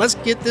and let's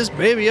get this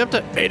baby up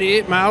to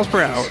 88 miles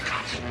per hour.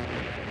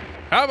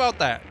 How about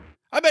that?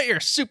 I bet you're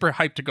super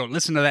hyped to go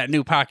listen to that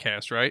new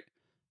podcast, right?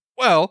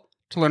 Well,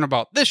 to learn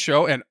about this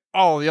show and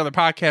all the other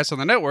podcasts on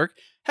the network,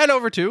 head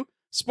over to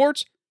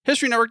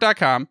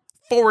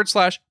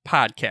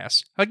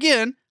sportshistorynetwork.com/podcasts.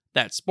 Again,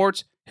 that's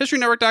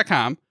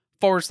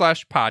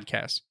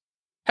sportshistorynetwork.com/podcasts.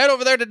 Head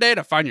over there today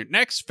to find your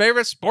next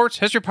favorite sports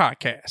history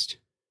podcast.